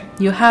 okay?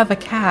 You have a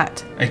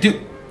cat. I do.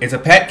 It's a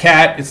pet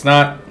cat. It's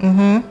not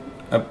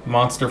a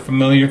monster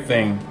familiar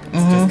thing.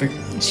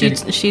 It's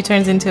just a she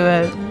turns into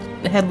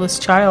a headless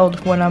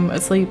child when I'm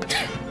asleep.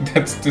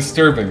 That's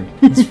disturbing.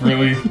 It's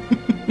really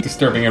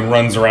disturbing, and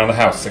runs around the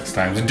house 6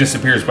 times and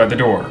disappears by the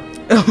door.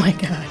 Oh my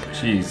god.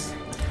 Jeez.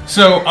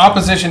 So,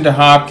 opposition to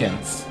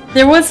Hopkins.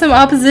 There was some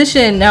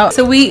opposition. Now,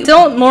 so we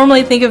don't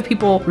normally think of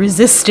people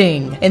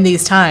resisting in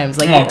these times.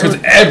 Like, because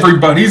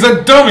everybody's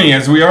a dummy,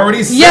 as we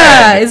already said.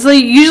 Yeah, it's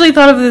like usually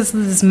thought of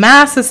this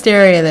mass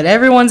hysteria that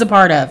everyone's a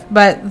part of.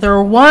 But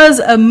there was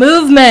a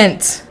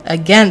movement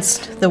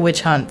against the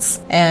witch hunts,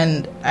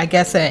 and I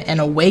guess an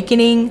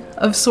awakening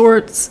of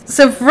sorts.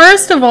 So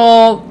first of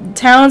all,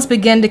 towns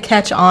began to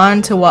catch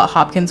on to what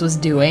Hopkins was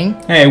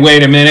doing. Hey,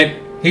 wait a minute.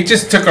 He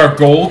just took our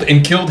gold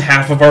and killed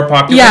half of our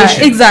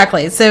population. Yeah,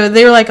 exactly. So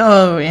they were like,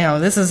 oh,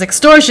 this is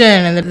extortion,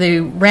 and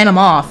they ran him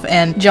off.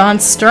 And John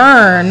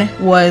Stern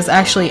was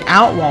actually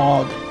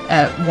outlawed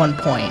at one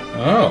point.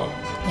 Oh.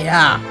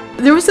 Yeah.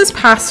 There was this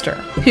pastor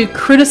who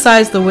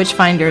criticized the witch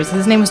finders.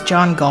 His name was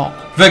John Gall.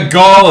 The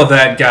gall of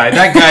that guy.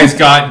 That guy's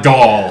got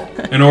gall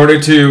in order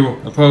to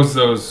oppose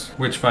those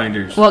witch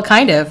finders. Well,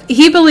 kind of.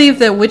 He believed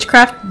that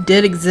witchcraft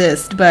did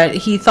exist, but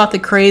he thought the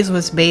craze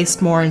was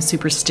based more in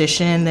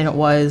superstition than it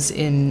was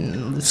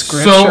in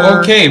scripture. So,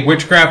 okay,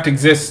 witchcraft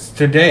exists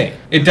today.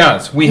 It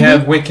does. We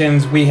have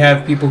Wiccans, we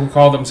have people who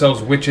call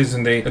themselves witches,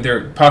 and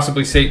they're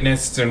possibly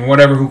Satanists and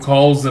whatever who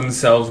calls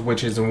themselves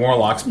witches and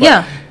warlocks.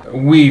 But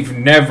we've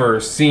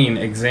never seen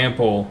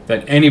example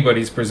that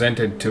anybody's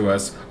presented to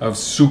us of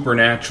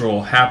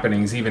supernatural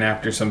happenings even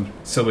after some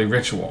silly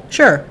ritual.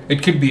 Sure.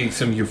 It could be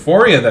some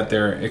euphoria that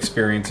they're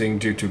experiencing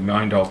due to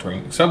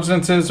mind-altering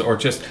substances or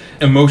just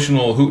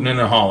emotional hooting and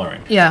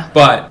hollering. Yeah.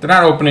 But they're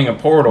not opening a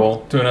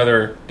portal to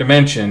another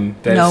dimension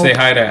that say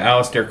hi to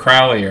Aleister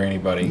Crowley or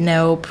anybody.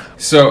 Nope.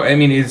 So, I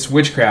mean, it's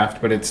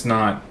witchcraft, but it's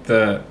not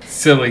the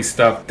silly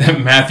stuff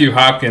that Matthew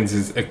Hopkins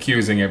is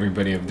accusing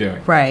everybody of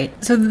doing. Right.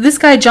 So this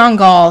guy, John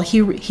Gall,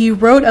 he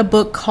wrote a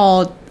book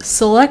called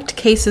Select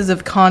Cases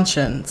of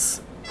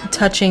Conscience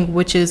Touching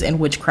Witches and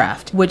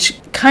Witchcraft, which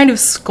kind of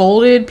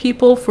scolded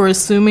people for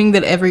assuming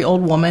that every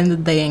old woman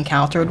that they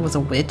encountered was a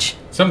witch.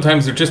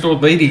 Sometimes they're just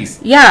old ladies.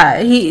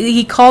 Yeah,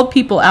 he called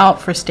people out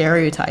for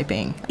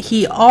stereotyping.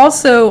 He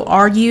also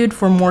argued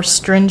for more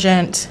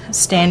stringent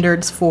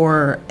standards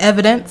for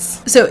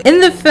evidence. So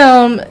in the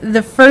film,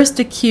 the first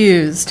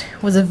accused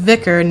was a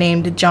vicar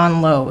named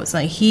John Lowes.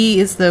 Like, he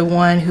is the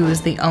one who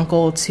is the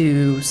uncle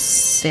to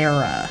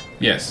Sarah.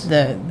 Yes.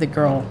 The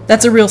girl.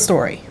 That's a real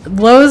story.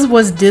 Lowes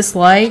was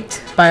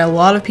disliked by a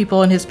lot of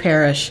people in his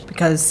parish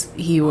because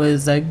he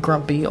was a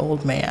grumpy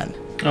old man.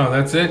 Oh,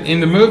 that's it? In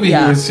the movie,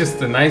 he was just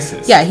the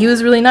nicest. Yeah, he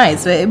was really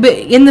nice. But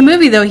in the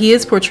movie, though, he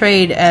is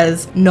portrayed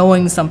as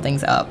knowing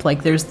something's up.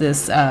 Like, there's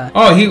this...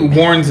 he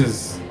warns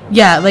his niece.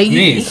 Yeah.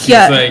 He's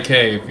like,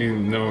 hey, if you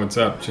know what's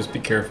up, just be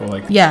careful.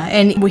 Like, yeah,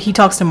 and he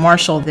talks to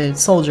Marshall, the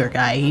soldier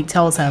guy. He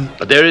tells him...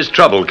 But there is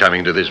trouble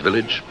coming to this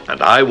village,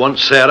 and I want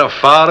Sarah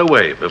far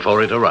away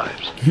before it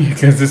arrives.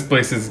 Because this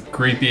place is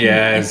creepy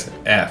as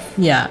F.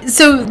 Yeah.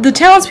 So the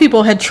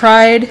townspeople had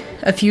tried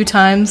a few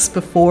times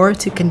before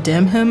to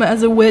condemn him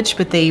as a witch,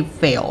 but they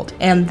failed.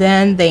 And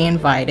then they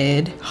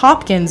invited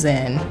Hopkins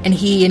in, and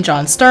he and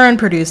John Stern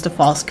produced a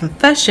false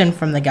confession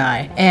from the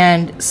guy.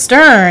 And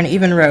Stern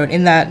even wrote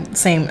in that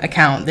same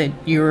account that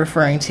you're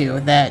referring to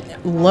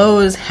that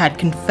Lowes had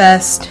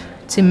confessed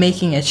to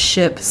making a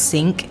ship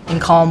sink in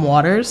calm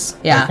waters.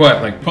 Yeah. Like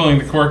what? Like pulling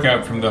the cork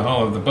out from the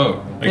hull of the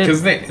boat?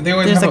 Because they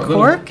always there's have a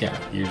cork? Yeah,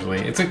 usually.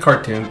 It's a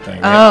cartoon thing.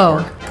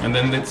 Oh. And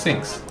then it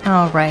sinks.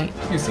 Oh, right.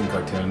 You've seen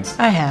cartoons.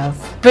 I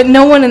have. But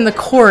no one in the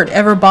court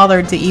ever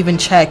bothered to even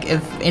check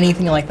if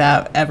anything like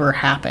that ever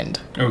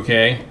happened.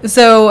 Okay.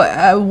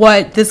 So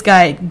what this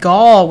guy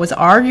Gall was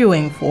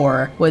arguing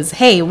for was,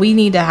 hey, we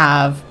need to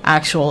have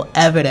actual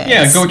evidence.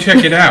 Yeah, go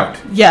check it out.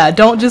 Yeah,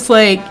 don't just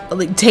like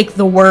take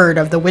the word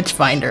of the witch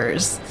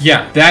finders.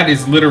 Yeah, that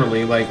is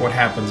literally like what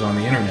happens on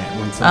the internet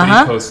when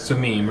somebody posts a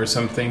meme or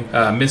something,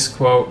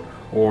 misquote,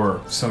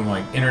 or some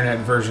like internet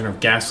version of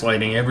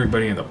gaslighting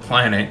everybody on the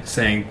planet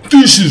saying,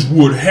 this is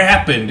what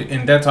happened,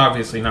 and that's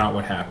obviously not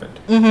what happened.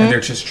 Mm-hmm. And they're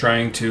just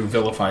trying to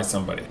vilify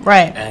somebody.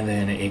 Right. And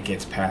then it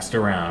gets passed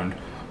around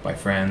by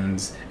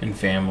friends and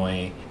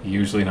family,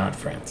 usually not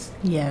friends.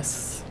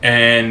 Yes.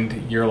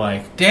 And you're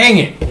like, dang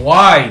it,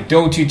 why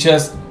don't you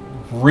just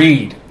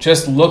read?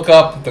 Just look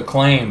up the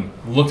claim.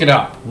 Look it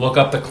up. Look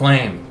up the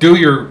claim. Do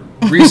your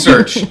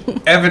research.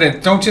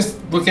 Evidence. Don't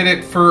just look at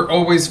it for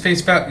always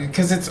face value,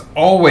 because it's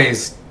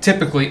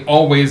typically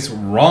always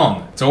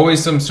wrong. It's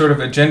always some sort of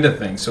agenda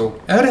thing. So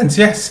evidence,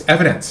 yes,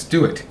 evidence.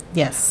 Do it.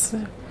 Yes.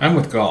 I'm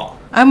with Gall.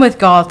 I'm with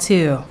Gall,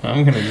 too.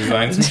 I'm going to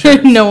design some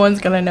shirts. No one's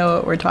going to know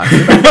what we're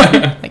talking about.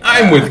 Like,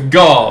 I'm with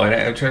Gall. And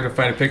I tried to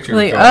find a picture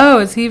like, of Gall. oh,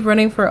 is he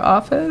running for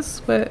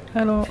office? But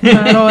I don't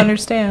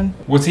understand.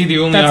 Was he the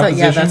only opposition?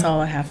 Yeah, that's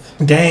all I have.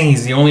 Dang,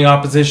 he's the only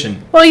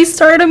opposition. Well, he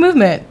started a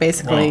movement,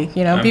 basically.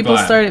 Well, I'm people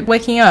glad. started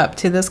waking up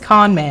to this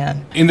con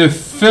man. In the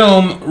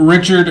film,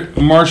 Richard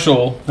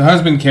Marshall, the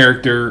husband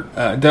character,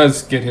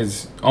 does get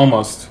his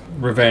almost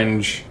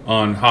revenge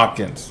on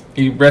Hopkins.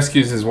 He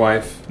rescues his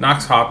wife,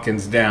 knocks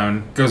Hopkins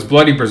down, goes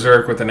bloody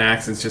berserk with an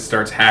axe, and just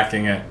starts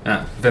hacking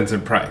at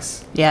Vincent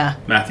Price. Yeah.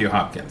 Matthew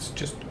Hopkins.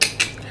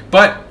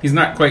 But he's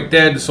not quite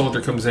dead. The soldier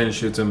comes in and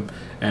shoots him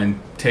and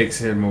takes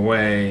him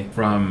away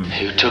from...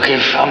 You took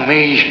it from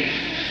me!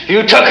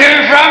 You took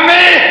it from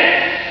me!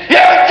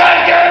 You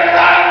took it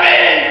from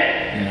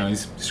me! You know,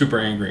 he's super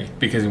angry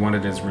because he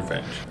wanted his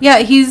revenge. Yeah,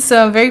 he's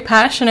very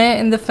passionate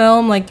in the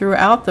film, like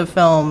throughout the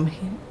film.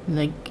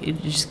 Like,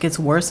 it just gets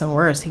worse and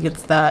worse. He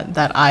gets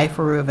that eye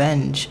for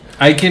revenge.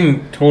 I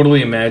can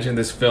totally imagine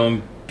this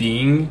film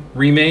being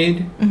remade.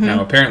 Mm-hmm.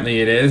 Now,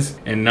 apparently it is,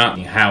 and not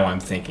how I'm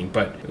thinking,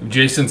 but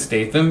Jason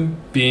Statham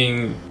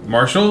being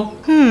Marshall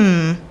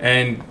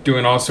and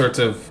doing all sorts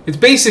of... It's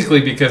basically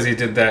because he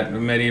did that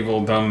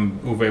medieval dumb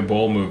Uwe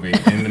Boll movie,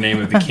 In the Name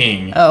of the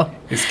King. Oh.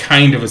 It's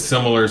kind of a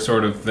similar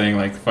sort of thing,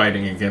 like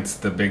fighting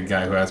against the big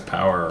guy who has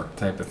power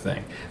type of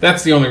thing.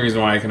 That's the only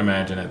reason why I can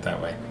imagine it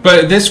that way.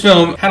 But this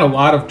film had a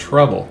lot of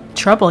trouble.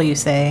 Trouble, you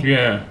say?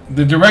 Yeah.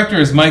 The director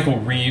is Michael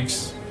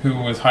Reeves, who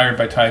was hired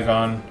by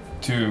Tygon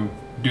to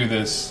do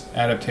this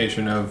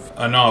adaptation of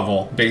a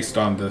novel based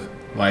on the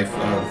life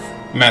of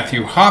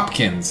Matthew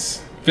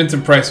Hopkins.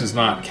 Vincent Price was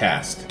not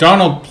cast.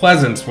 Donald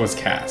Pleasance was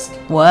cast.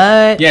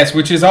 What? Yes,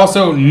 which is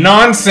also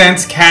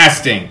nonsense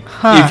casting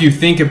Huh. if you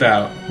think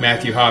about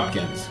Matthew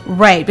Hopkins.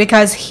 Right,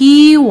 because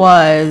he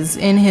was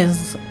in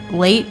his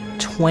late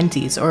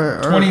 20s or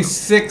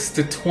 26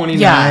 to 29.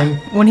 Yeah,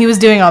 when he was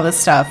doing all this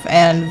stuff.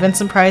 And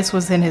Vincent Price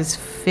was in his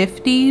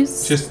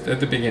 50s. Just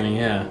at the beginning,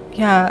 yeah.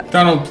 Yeah.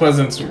 Donald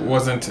Pleasance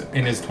wasn't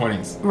in his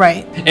 20s.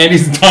 Right. And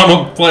he's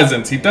Donald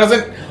Pleasance.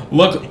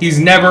 He's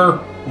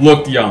never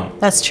looked young.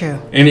 That's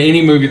true. In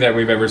any movie that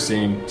we've ever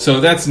seen. So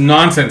that's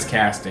nonsense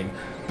casting.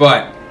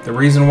 But the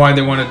reason why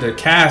they wanted to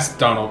cast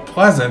Donald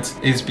Pleasance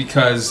is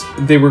because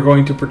they were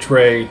going to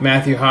portray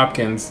Matthew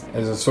Hopkins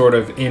as a sort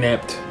of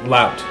inept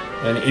lout.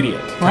 An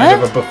idiot. Kind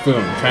of a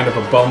buffoon. Kind of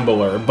a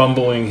bumbler.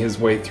 Bumbling his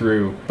way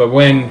through. But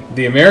when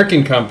the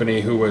American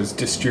company who was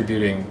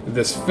distributing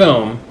this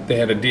film, they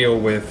had a deal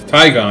with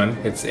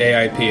Tygon, it's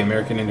AIP,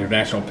 American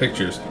International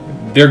Pictures,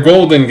 Their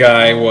golden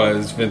guy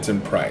was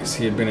Vincent Price.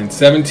 He had been in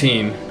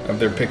 17 of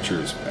their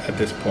pictures at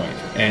this point.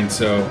 And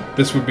so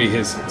this would be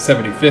his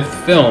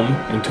 75th film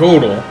in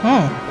total.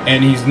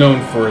 And he's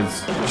known for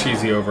his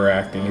cheesy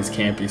overacting, his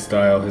campy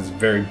style, his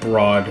very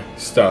broad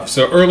stuff.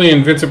 So early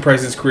in Vincent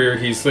Price's career,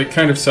 he's like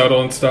kind of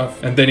subtle and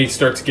stuff. And then he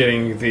starts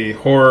getting the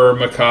horror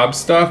macabre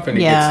stuff. And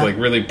he gets like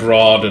really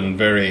broad and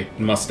very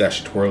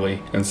mustache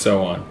twirly and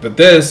so on. But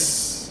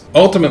this,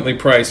 ultimately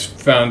Price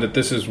found that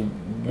this is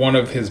one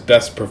of his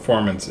best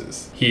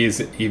performances.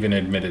 He's even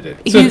admitted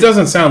it. So it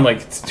doesn't sound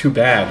like it's too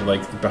bad,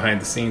 like behind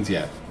the scenes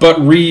yet.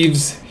 But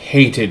Reeves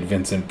hated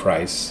Vincent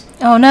Price.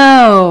 Oh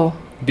no.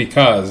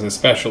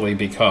 Especially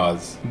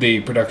because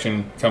the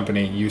production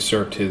company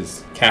usurped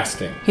his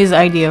casting. His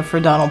idea for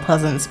Donald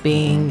Pleasance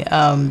being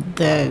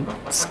the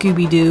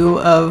Scooby-Doo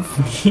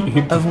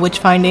of witch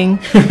finding.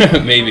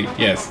 Maybe,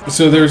 yes.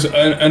 So there's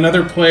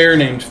another player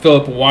named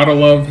Philip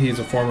Waddlove. He's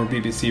a former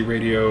BBC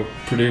radio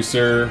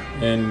producer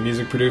and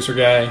music producer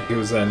guy. He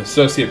was an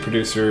associate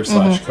producer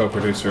 /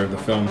 co-producer of the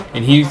film.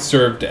 And he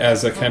served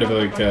as a kind of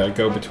like a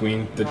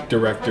go-between the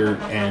director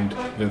and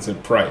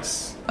Vincent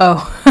Price.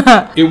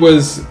 Oh. It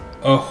was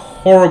a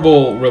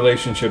horrible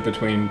relationship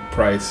between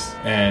Price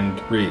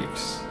and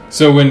Reeves.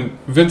 So when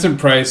Vincent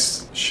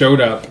Price showed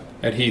up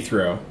at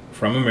Heathrow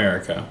from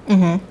America,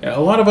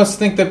 a lot of us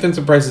think that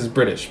Vincent Price is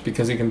British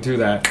because he can do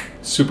that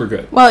super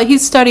good. Well, he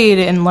studied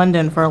in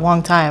London for a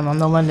long time on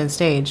the London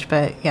stage,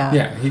 but yeah.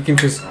 Yeah, he can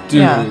just do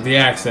the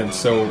accent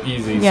so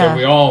easy. Yeah. So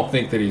we all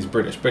think that he's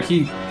British. But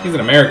he's an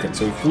American,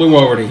 so he flew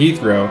over to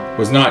Heathrow,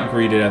 was not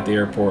greeted at the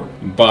airport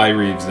by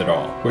Reeves at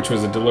all, which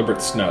was a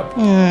deliberate snub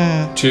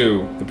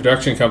to the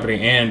production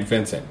company and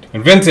Vincent.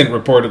 And Vincent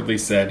reportedly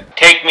said,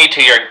 "Take me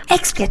to your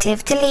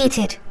expletive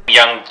deleted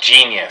young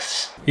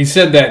genius." He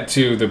said that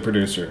to the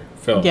producer,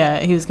 Phil.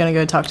 Yeah, he was going to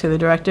go talk to the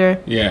director.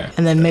 Yeah.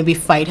 And then maybe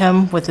fight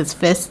him with his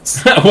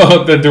fists.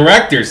 Well, the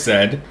director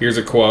said, here's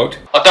a quote,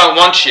 "I don't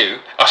want you.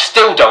 I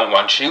still don't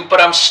want you, but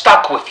I'm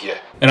stuck with you."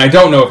 And I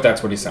don't know if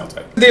that's what he sounds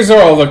like. These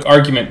are all like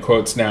argument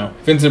quotes now.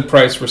 Vincent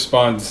Price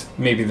responds,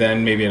 maybe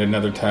then, maybe at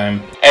another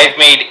time, "I've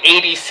made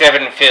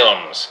 87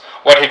 films.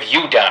 What have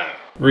you done?"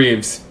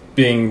 Reeves,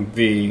 being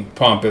the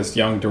pompous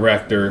young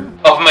director,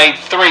 "I've made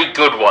 3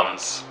 good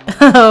ones."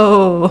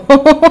 Oh.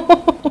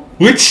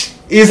 Which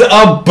is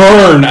a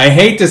burn. I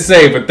hate to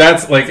say, but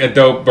that's like a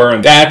dope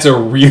burn. That's a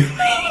really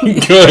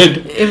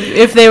good...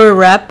 If they were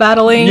rap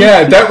battling?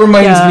 Yeah, that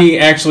reminds me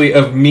actually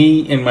of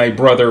me and my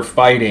brother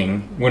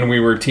fighting when we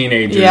were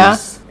teenagers. Yeah.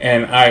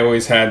 And I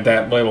always had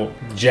that little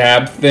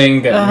jab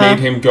thing that made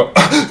him go...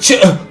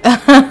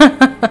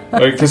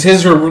 Because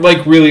his were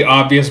like really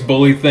obvious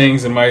bully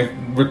things, and my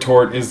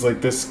retort is like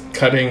this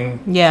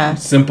cutting,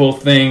 simple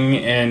thing,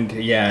 and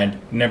it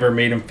never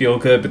made him feel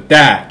good.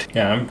 But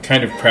I'm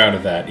kind of proud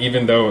of that,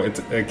 even though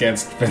it's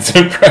against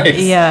Vincent Price.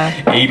 Yeah.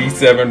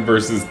 87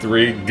 versus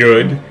 3,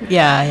 good.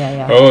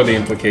 Yeah. Oh, the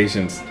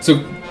implications.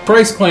 So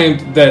Price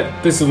claimed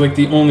that this is like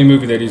the only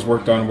movie that he's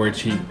worked on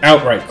which he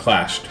outright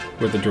clashed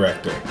with the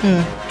director.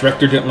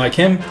 Director didn't like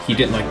him, he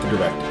didn't like the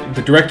director.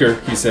 The director,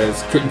 he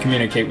says, couldn't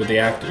communicate with the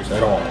actors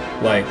at all.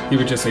 Like, he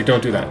would just say,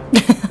 "Don't do that."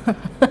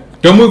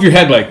 "Don't move your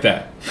head like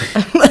that."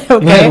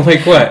 Okay.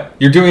 Like what?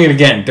 "You're doing it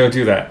again. Don't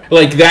do that."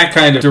 Like that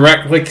kind of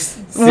direct, like...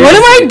 What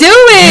am I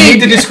doing? You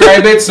need to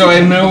describe it so I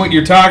know what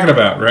you're talking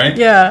about, right?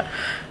 Yeah.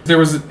 There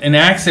was an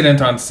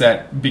accident on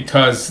set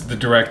because the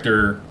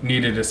director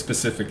needed a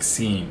specific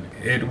scene.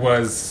 It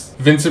was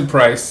Vincent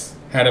Price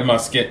had a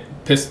musket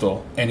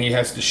pistol, and he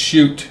has to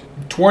shoot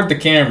toward the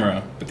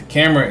camera, but the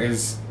camera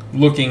is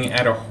looking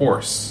at a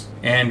horse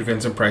and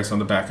Vincent Price on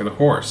the back of the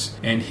horse.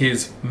 And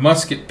his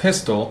musket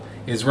pistol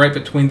is right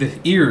between the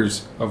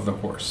ears of the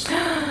horse.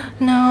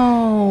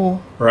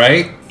 No.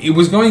 Right? It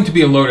was going to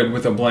be loaded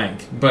with a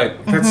blank,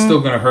 but that's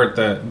still going to hurt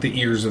the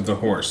ears of the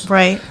horse.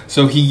 Right.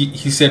 So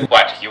he said,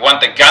 "What, you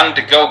want the gun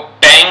to go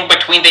bang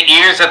between the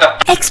ears of the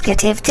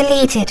expletive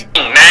deleted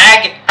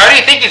nag? How do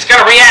you think he's going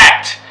to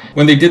react?"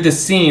 When they did the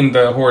scene,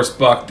 the horse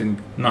bucked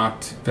and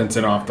knocked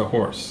Vincent off the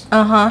horse.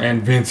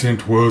 And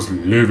Vincent was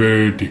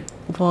livid.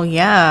 Well,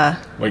 yeah.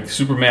 Like,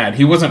 super mad.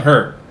 He wasn't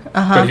hurt,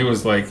 but he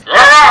was like...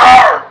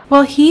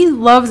 Well, he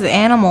loves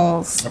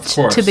animals Of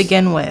course. to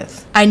begin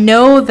with. I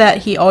know that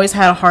he always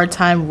had a hard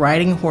time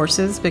riding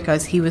horses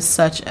because he was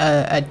such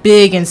a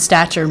big in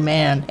stature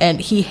man.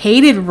 And he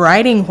hated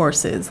riding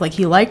horses. Like,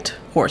 he liked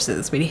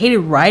horses, but he hated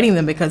riding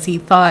them because he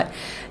thought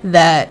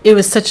that it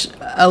was such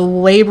a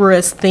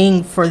laborious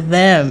thing for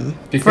them.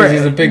 Because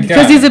he's a big guy.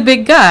 Because he's a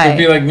big guy. It'd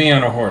be like me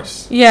on a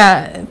horse.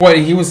 Yeah. What,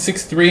 he was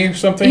 6'3" or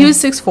something? He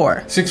was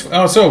 6'4".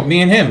 Oh, so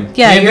me and him.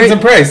 Yeah, me and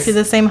Vincent Price. He's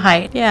the same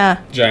height.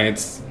 Yeah.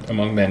 Giants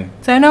among men.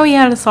 So I know he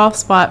had a soft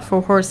spot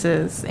for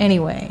horses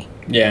anyway.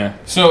 Yeah.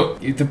 So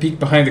the peek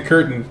behind the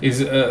curtain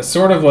is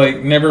sort of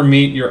like never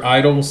meet your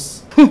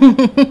idols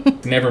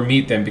Never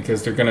meet them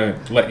because they're going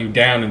to let you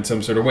down in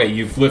some sort of way.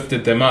 You've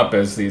lifted them up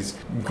as these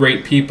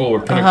great people or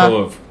pinnacle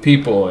of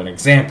people, an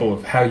example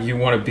of how you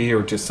want to be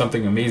or just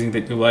something amazing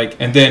that you like.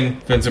 And then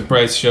Vincent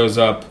Price shows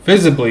up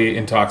visibly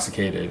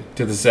intoxicated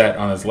to the set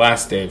on his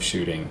last day of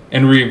shooting.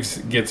 And Reeves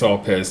gets all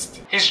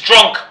pissed. He's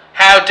drunk.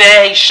 How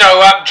dare he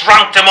show up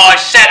drunk to my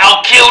set?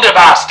 I'll kill the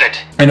bastard.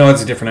 I know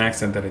it's a different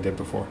accent than I did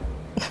before.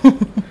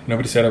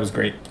 Nobody said I was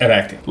great at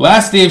acting.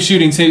 Last day of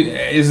shooting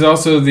is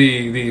also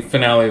the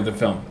finale of the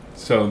film.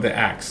 So the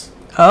axe.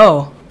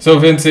 Oh. So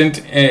Vincent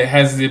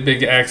has the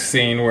big axe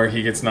scene where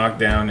he gets knocked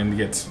down and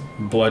gets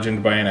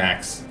bludgeoned by an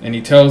axe. And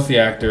he tells the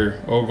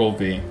actor,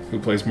 Ogilvy, who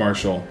plays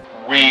Marshall,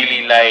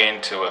 really lay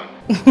into him.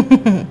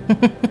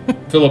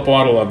 Philip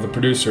Waddle, the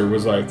producer,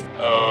 was like,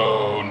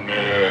 oh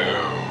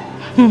no.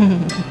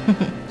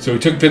 So he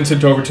took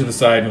Vincent over to the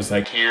side and was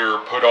like, here,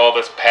 put all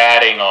this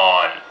padding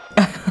on.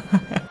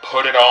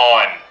 Put it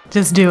on.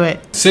 Just do it.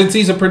 Since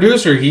he's a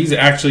producer, he's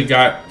actually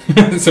got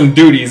some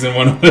duties, and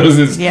one of those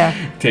is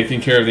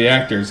taking care of the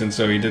actors, and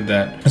so he did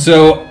that.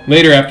 So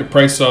later, after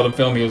Price saw the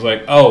film, he was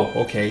like, oh,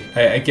 okay,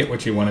 I get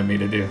what you wanted me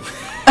to do.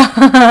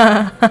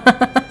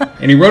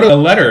 And he wrote a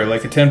letter,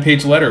 like a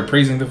 10-page letter,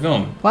 praising the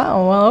film.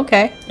 Wow, well,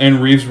 okay.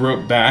 And Reeves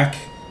wrote back,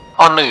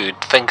 I knew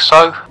you'd think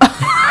so.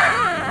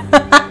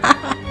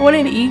 What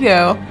an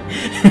ego.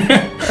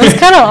 That's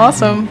kind of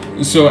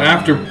awesome. So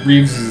after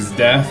Reeves'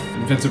 death,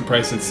 Vincent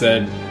Price had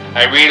said,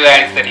 I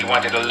realized that he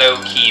wanted a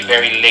low-key,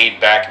 very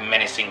laid-back,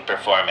 menacing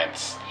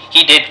performance.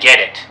 He did get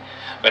it,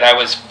 but I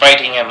was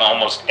fighting him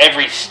almost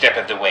every step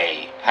of the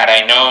way. Had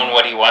I known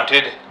what he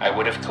wanted, I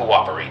would have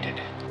cooperated.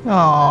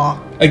 Aww.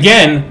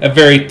 Again, a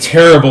very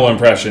terrible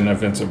impression of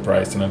Vincent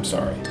Price, and I'm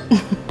sorry.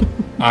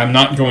 I'm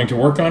not going to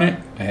work on it.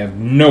 I have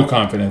no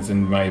confidence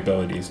in my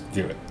abilities to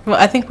do it. Well,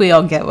 I think we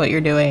all get what you're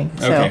doing.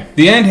 So. Okay.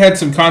 The end had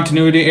some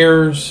continuity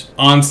errors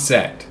on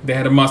set. They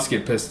had a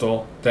musket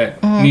pistol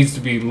that needs to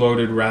be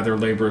loaded rather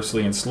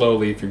laboriously and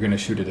slowly if you're going to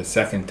shoot it a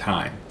second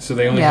time. So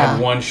they only had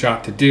one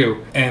shot to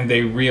do, and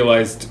they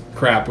realized,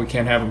 crap, we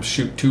can't have them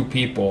shoot two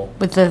people.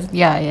 With the,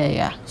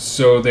 yeah.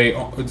 So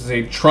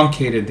they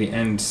truncated the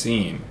end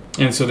scene.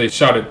 And so they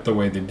shot it the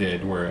way they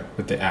did, where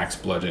with the axe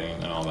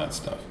bludgeoning and all that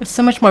stuff. It's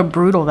so much more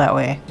brutal that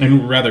way.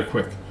 And rather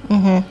quick.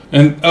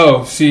 And,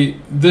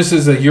 this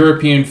is a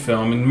European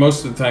film, and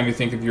most of the time you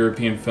think of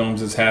European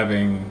films as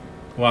having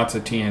lots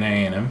of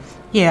TNA in them.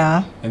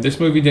 Yeah. And this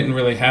movie didn't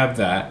really have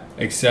that,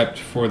 except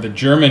for the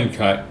German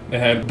cut. It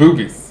had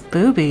boobies.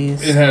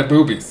 Boobies? It had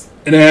boobies.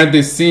 And it had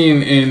this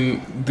scene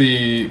in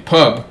the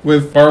pub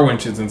with bar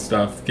winches and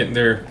stuff, getting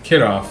their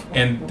kid off.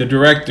 And the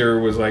director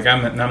was like,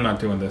 I'm not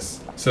doing this.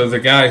 So the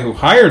guy who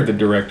hired the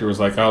director was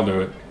like, I'll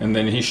do it. And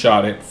then he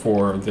shot it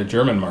for the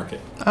German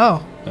market.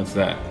 Oh. That's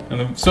that.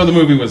 And so the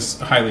movie was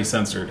highly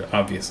censored,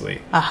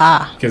 obviously.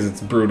 Aha. Because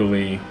it's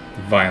brutally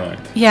violent.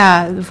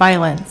 Yeah,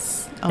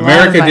 violence.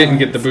 America didn't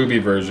get the booby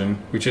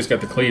version. We just got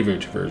the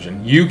cleavage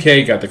version.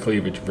 UK got the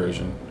cleavage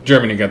version.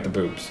 Germany got the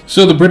boobs.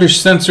 So the British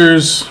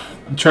censors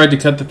tried to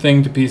cut the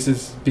thing to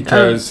pieces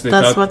because they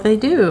thought... That's what they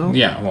do.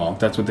 Yeah, well,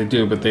 that's what they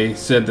do. But they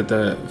said that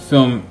the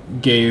film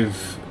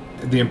gave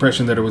the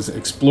impression that it was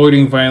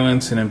exploiting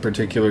violence and in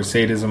particular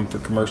sadism for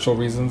commercial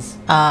reasons.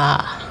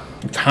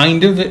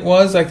 Kind of it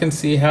was. I can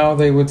see how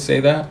they would say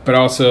that. But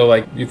also,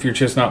 like, if you're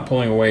just not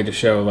pulling away to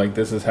show, like,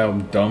 this is how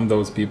dumb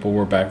those people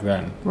were back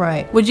then.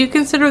 Right. Would you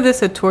consider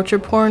this a torture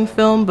porn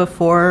film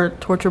before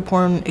torture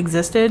porn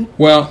existed?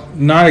 Well,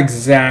 not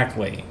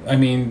exactly. I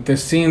mean, the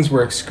scenes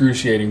were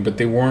excruciating, but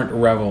they weren't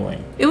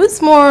reveling. It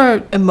was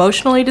more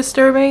emotionally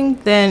disturbing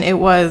than it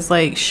was,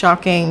 like,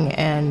 shocking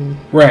and...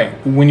 Right.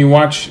 When you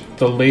watch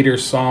the later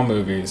Saw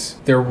movies,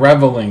 they're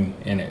reveling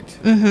in it.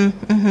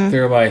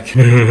 They're like,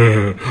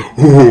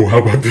 ooh,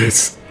 how about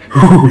this?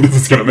 Ooh, this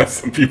is gonna mess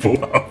some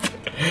people up.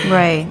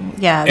 Right.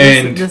 Yeah.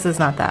 This is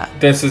not that.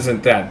 This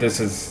isn't that. This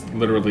is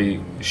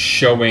literally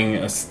showing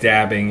a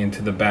stabbing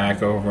into the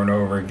back over and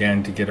over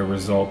again to get a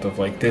result of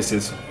like, this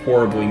is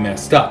horribly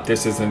messed up.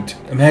 This isn't.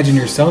 Imagine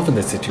yourself in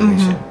this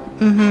situation.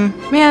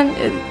 Man,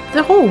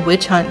 the whole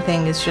witch hunt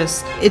thing is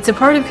just, it's a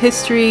part of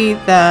history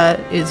that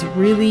is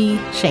really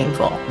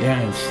shameful.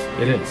 Yes,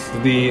 it is.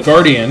 The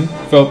Guardian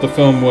felt the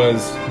film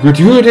was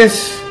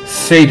gratuitous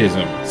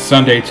sadism.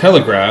 Sunday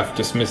Telegraph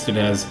dismissed it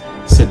as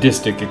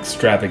sadistic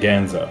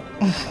extravaganza.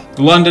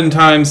 The London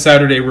Times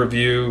Saturday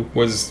Review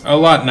was a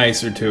lot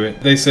nicer to it.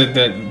 They said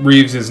that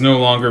Reeves is no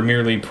longer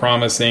merely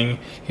promising.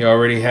 He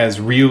already has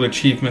real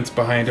achievements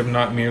behind him,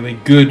 not merely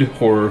good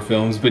horror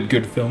films, but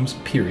good films,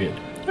 period.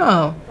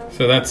 Oh.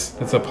 So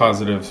that's a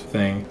positive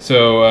thing.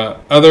 So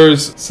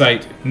others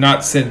cite,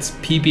 not since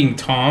Peeping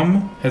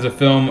Tom has a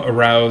film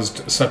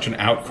aroused such an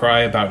outcry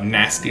about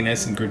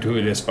nastiness and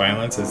gratuitous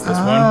violence as this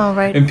one.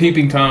 Right. And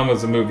Peeping Tom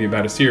was a movie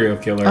about a serial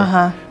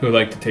killer who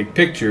liked to take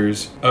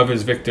pictures of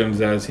his victims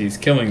as he's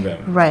killing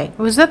them. Right.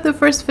 Was that the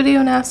first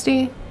video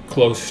nasty?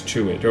 Close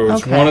to it. Or it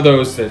was one of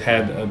those that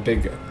had a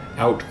big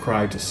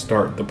outcry to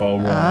start the ball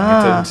rolling.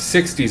 It's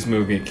a 60s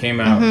movie. It came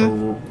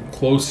out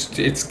close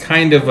to, it's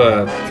kind of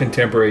a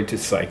contemporary to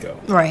Psycho.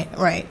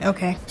 Right,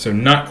 okay. So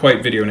not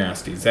quite video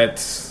nasties.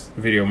 That's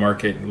video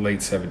market in late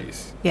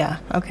 70s. Yeah,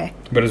 okay.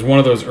 But it's one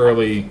of those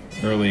early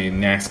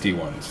nasty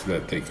ones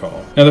that they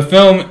call. Now the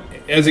film,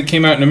 as it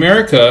came out in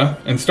America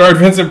and starred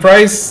Vincent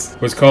Price,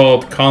 was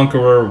called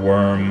Conqueror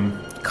Worm.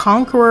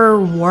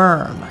 Conqueror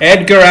Worm.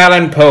 Edgar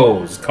Allan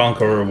Poe's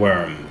Conqueror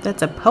Worm.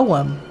 That's a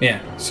poem.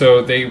 Yeah,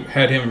 so they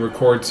had him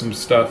record some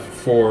stuff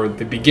for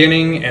the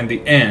beginning and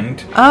the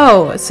end.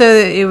 Oh, so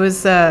it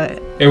was...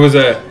 It was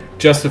a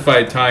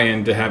justified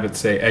tie-in to have it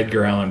say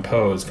Edgar Allan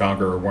Poe's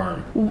Conqueror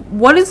Worm.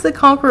 What does the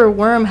Conqueror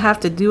Worm have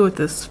to do with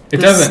this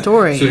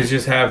story? So you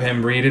just have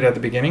him read it at the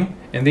beginning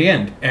and the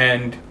end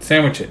and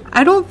sandwich it.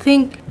 I don't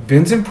think...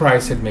 Vincent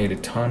Price had made a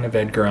ton of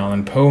Edgar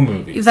Allan Poe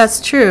movies.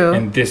 That's true.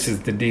 And this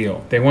is the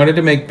deal. They wanted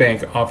to make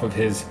bank off of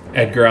his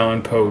Edgar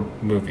Allan Poe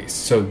movies.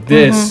 So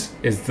this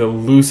is the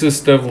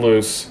loosest of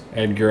loose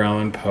Edgar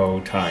Allan Poe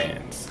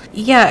tie-ins.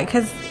 Yeah,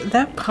 because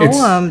that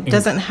poem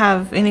doesn't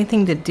have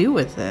anything to do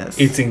with this.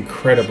 It's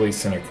incredibly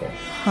cynical.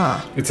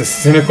 Huh. It's a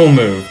cynical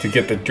move to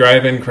get the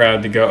drive-in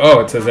crowd to go,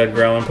 oh, it says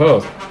Edgar Allan Poe.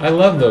 I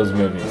love those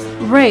movies.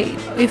 Right.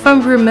 If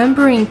I'm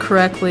remembering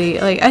correctly,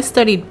 like I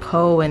studied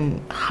Poe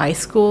in high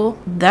school.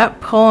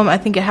 That poem, I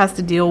think it has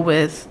to deal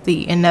with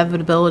the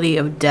inevitability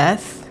of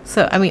death.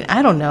 So, I mean,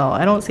 I don't know.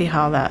 I don't see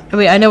how that... I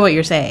mean, I know what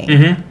you're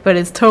saying, but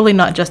it's totally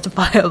not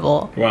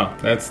justifiable. Well,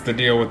 that's the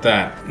deal with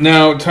that.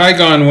 Now,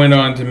 Trigon went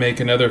on to make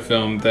another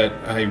film that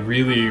I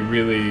really,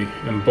 really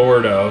am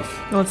bored of.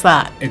 What's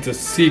that? It's a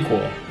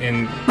sequel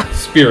in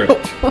spirit.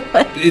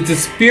 It's a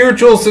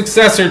spiritual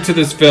successor to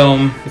this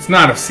film. It's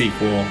not a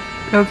sequel.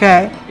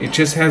 Okay. It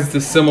just has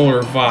the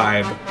similar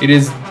vibe. It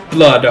is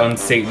Blood on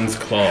Satan's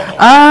Claw.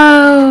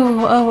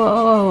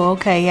 Oh,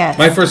 okay, yes.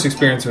 My first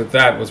experience with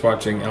that was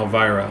watching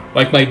Elvira.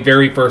 Like, my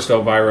very first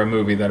Elvira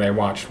movie that I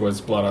watched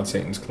was Blood on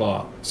Satan's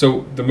Claw.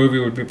 So the movie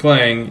would be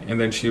playing, and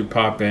then she would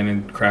pop in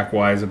and crack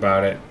wise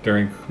about it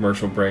during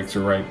commercial breaks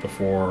or right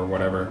before or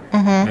whatever.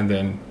 And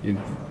then you'd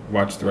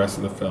watch the rest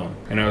of the film.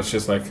 And I was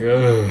just like,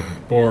 ugh,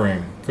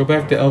 boring. Go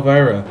back to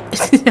Elvira.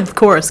 Of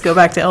course, go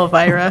back to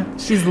Elvira.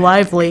 She's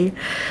lively.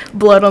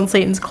 Blood on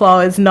Satan's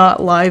Claw is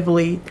not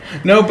lively.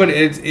 No, but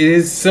it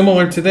is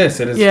similar to this.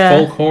 It is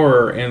folk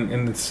horror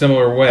in a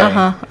similar way.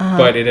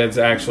 But it is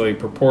actually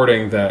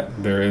purporting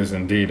that there is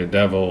indeed a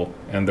devil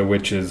and the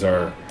witches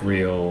are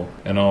real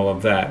and all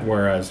of that.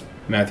 Whereas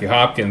Matthew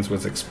Hopkins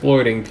was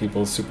exploiting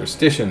people's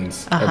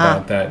superstitions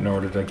about that in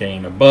order to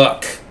gain a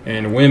buck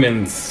and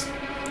women's.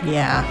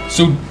 Yeah.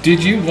 So,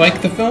 did you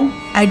like the film?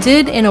 I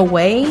did in a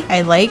way.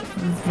 I liked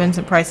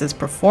Vincent Price's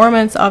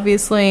performance,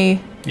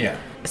 obviously. Yeah.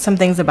 Some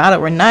things about it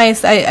were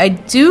nice. I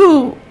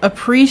do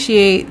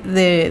appreciate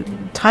the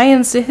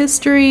tie-ins to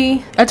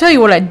history. I'll tell you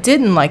what I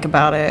didn't like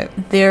about it.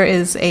 There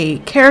is a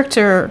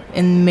character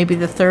in maybe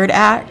the third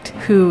act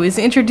who is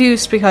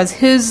introduced because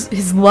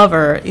his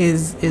lover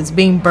is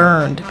being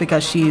burned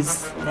because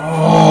she's...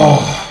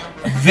 Oh...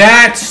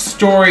 That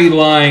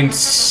storyline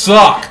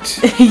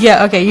sucked.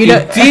 Yeah, okay.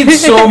 It did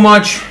so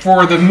much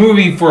for the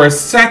movie for a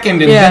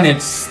second, and then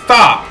it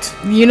stopped.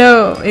 You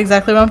know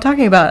exactly what I'm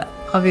talking about,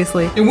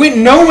 obviously. It went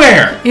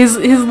nowhere. His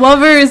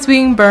lover is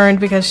being burned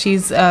because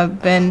she's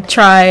been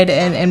tried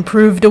and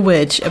proved a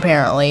witch,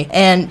 apparently.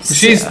 And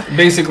she's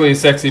basically a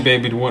sexy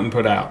baby to wouldn't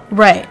put out.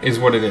 Right. Is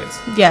what it is.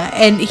 Yeah,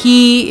 and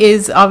he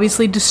is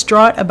obviously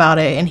distraught about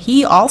it, and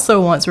he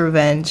also wants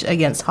revenge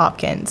against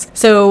Hopkins.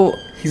 So...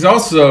 He's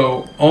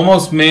also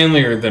almost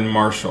manlier than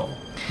Marshall.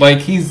 Like,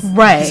 he's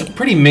a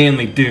pretty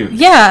manly dude.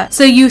 Yeah,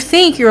 so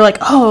you're like,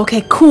 oh,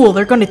 okay, cool,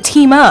 they're going to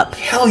team up.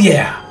 Hell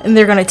yeah. And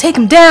they're going to take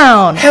him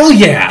down. Hell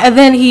yeah. And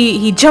then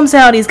he jumps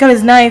out, he's got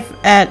his knife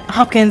at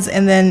Hopkins,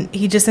 and then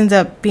he just ends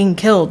up being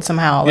killed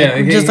somehow.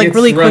 Like, he just gets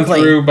really run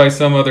quickly. through by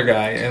some other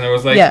guy, and it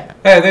was like,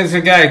 hey, there's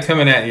a guy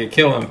coming at you,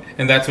 kill him,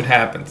 and that's what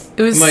happens.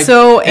 It was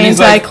so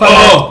anticlimactic. Like,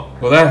 oh,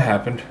 well, that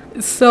happened.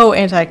 So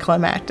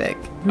anticlimactic.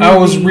 Really. I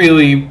was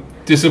really...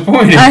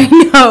 disappointed. I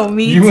know,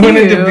 me too. You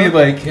wanted to be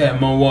like, yeah,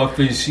 my wife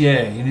is, you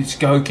need to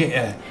go get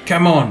her.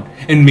 Come on.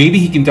 And maybe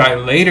he can die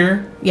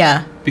later.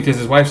 Yeah. Because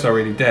his wife's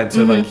already dead,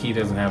 so like he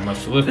doesn't have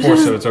much to live for,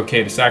 so it's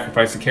okay to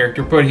sacrifice the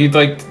character. But he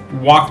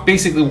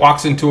basically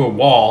walks into a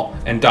wall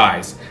and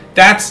dies.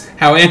 That's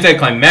how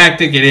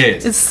anticlimactic it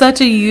is. It's such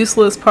a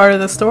useless part of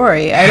the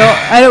story.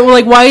 I don't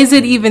like, why is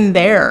it even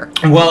there?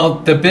 Well,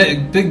 the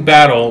big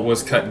battle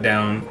was cut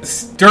down.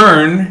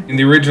 Stern, in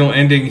the original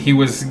ending, he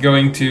was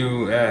going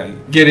to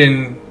get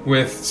in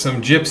with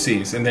some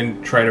gypsies and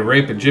then try to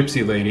rape a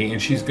gypsy lady,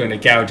 and she's going to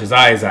gouge his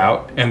eyes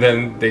out, and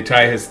then they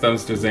tie his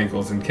thumbs to his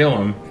ankles and kill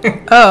him.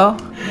 Oh.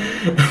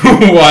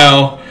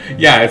 While,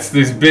 yeah, it's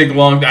this big,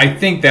 long... I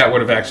think that would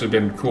have actually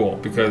been cool,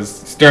 because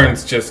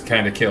Stern's just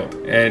kind of killed,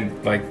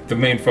 and, like, the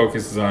main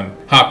focus is on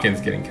Hopkins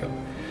getting killed.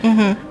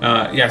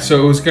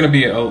 So it was going to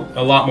be a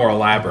lot more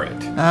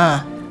elaborate.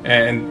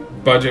 And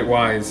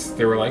budget-wise,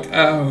 they were like,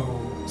 oh...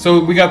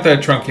 So we got the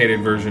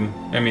truncated version.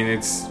 I mean,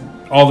 it's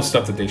all the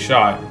stuff that they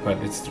shot, but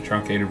it's the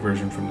truncated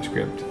version from the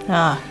script.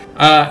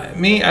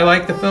 I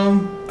like the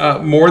film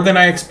more than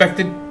I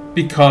expected,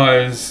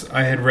 because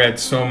I had read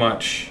so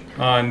much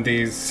on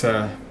these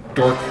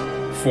dork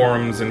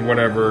forums and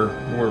whatever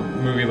where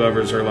movie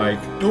lovers are like,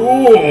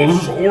 oh,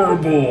 this is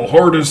horrible,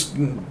 hardest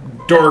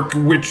dark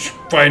witch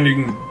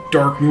finding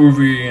dark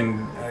movie,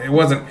 and it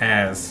wasn't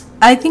as.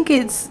 I think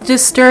it's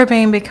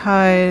disturbing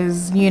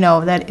because,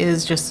 that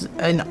is just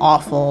an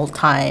awful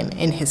time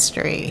in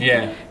history.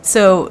 Yeah.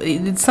 So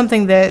it's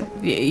something that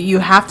you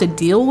have to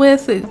deal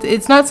with.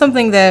 It's not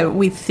something that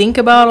we think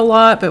about a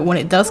lot, but when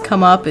it does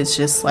come up, it's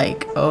just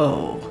like,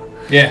 oh.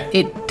 Yeah.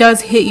 It does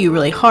hit you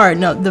really hard.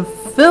 No, the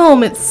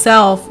film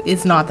itself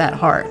is not that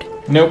hard.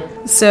 Nope.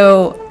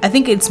 So I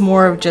think it's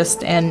more of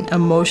just an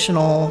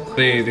emotional...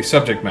 The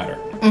subject matter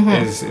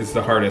is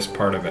the hardest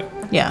part of it.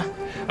 Yeah.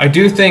 I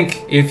do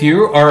think if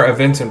you are a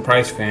Vincent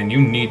Price fan,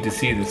 you need to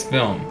see this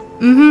film.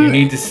 Mm-hmm. You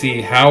need to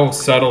see how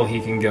subtle he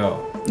can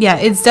go. Yeah,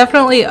 it's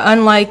definitely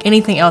unlike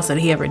anything else that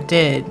he ever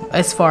did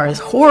as far as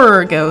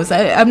horror goes.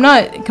 I'm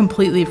not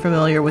completely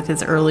familiar with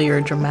his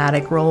earlier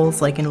dramatic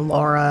roles, like in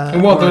Laura.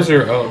 Well, those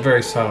are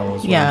very subtle,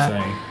 is what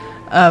I'm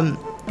saying.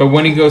 But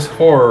when he goes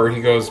horror,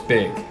 he goes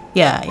big.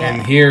 Yeah.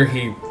 And here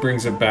he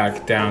brings it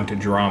back down to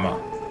drama.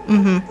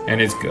 Mm-hmm. And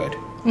it's good.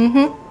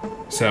 Mm-hmm.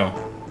 So,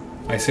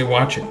 I say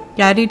watch it.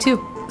 Yeah, I do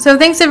too. So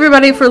thanks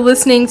everybody for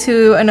listening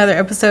to another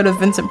episode of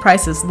Vincent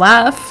Price's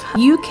Laugh.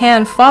 You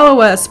can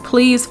follow us.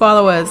 Please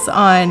follow us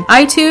on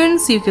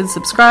iTunes. You can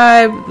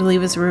subscribe,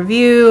 leave us a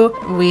review.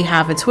 We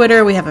have a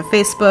Twitter. We have a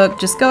Facebook.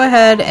 Just go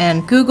ahead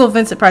and Google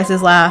Vincent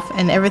Price's Laugh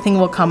and everything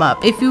will come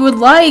up. If you would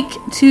like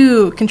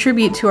to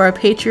contribute to our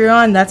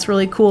Patreon, that's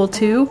really cool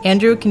too.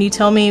 Andrew, can you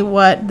tell me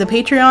what the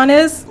Patreon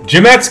is?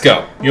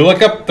 Jimetsco. You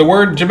look up the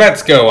word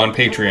Jimetsco on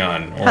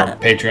Patreon or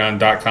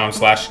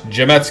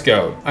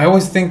patreon.com/Jimetsco. I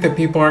always think that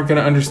people aren't going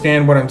to understand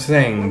what I'm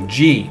saying.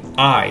 Gimetzco.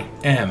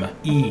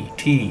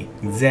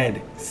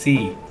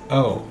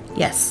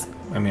 Yes.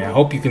 I mean, I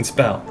hope you can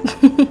spell.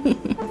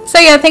 So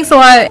yeah, thanks a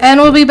lot. And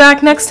we'll be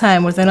back next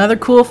time with another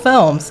cool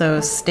film.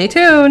 So stay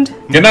tuned.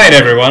 Good night,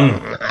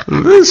 everyone.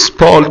 This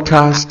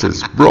podcast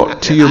is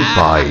brought to you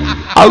by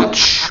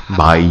Ouch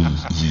My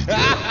Ego.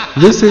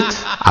 Visit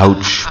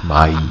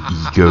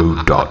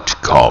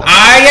ouchmyego.com.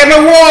 I am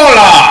a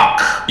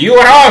warlock. You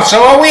are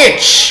also a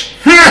witch.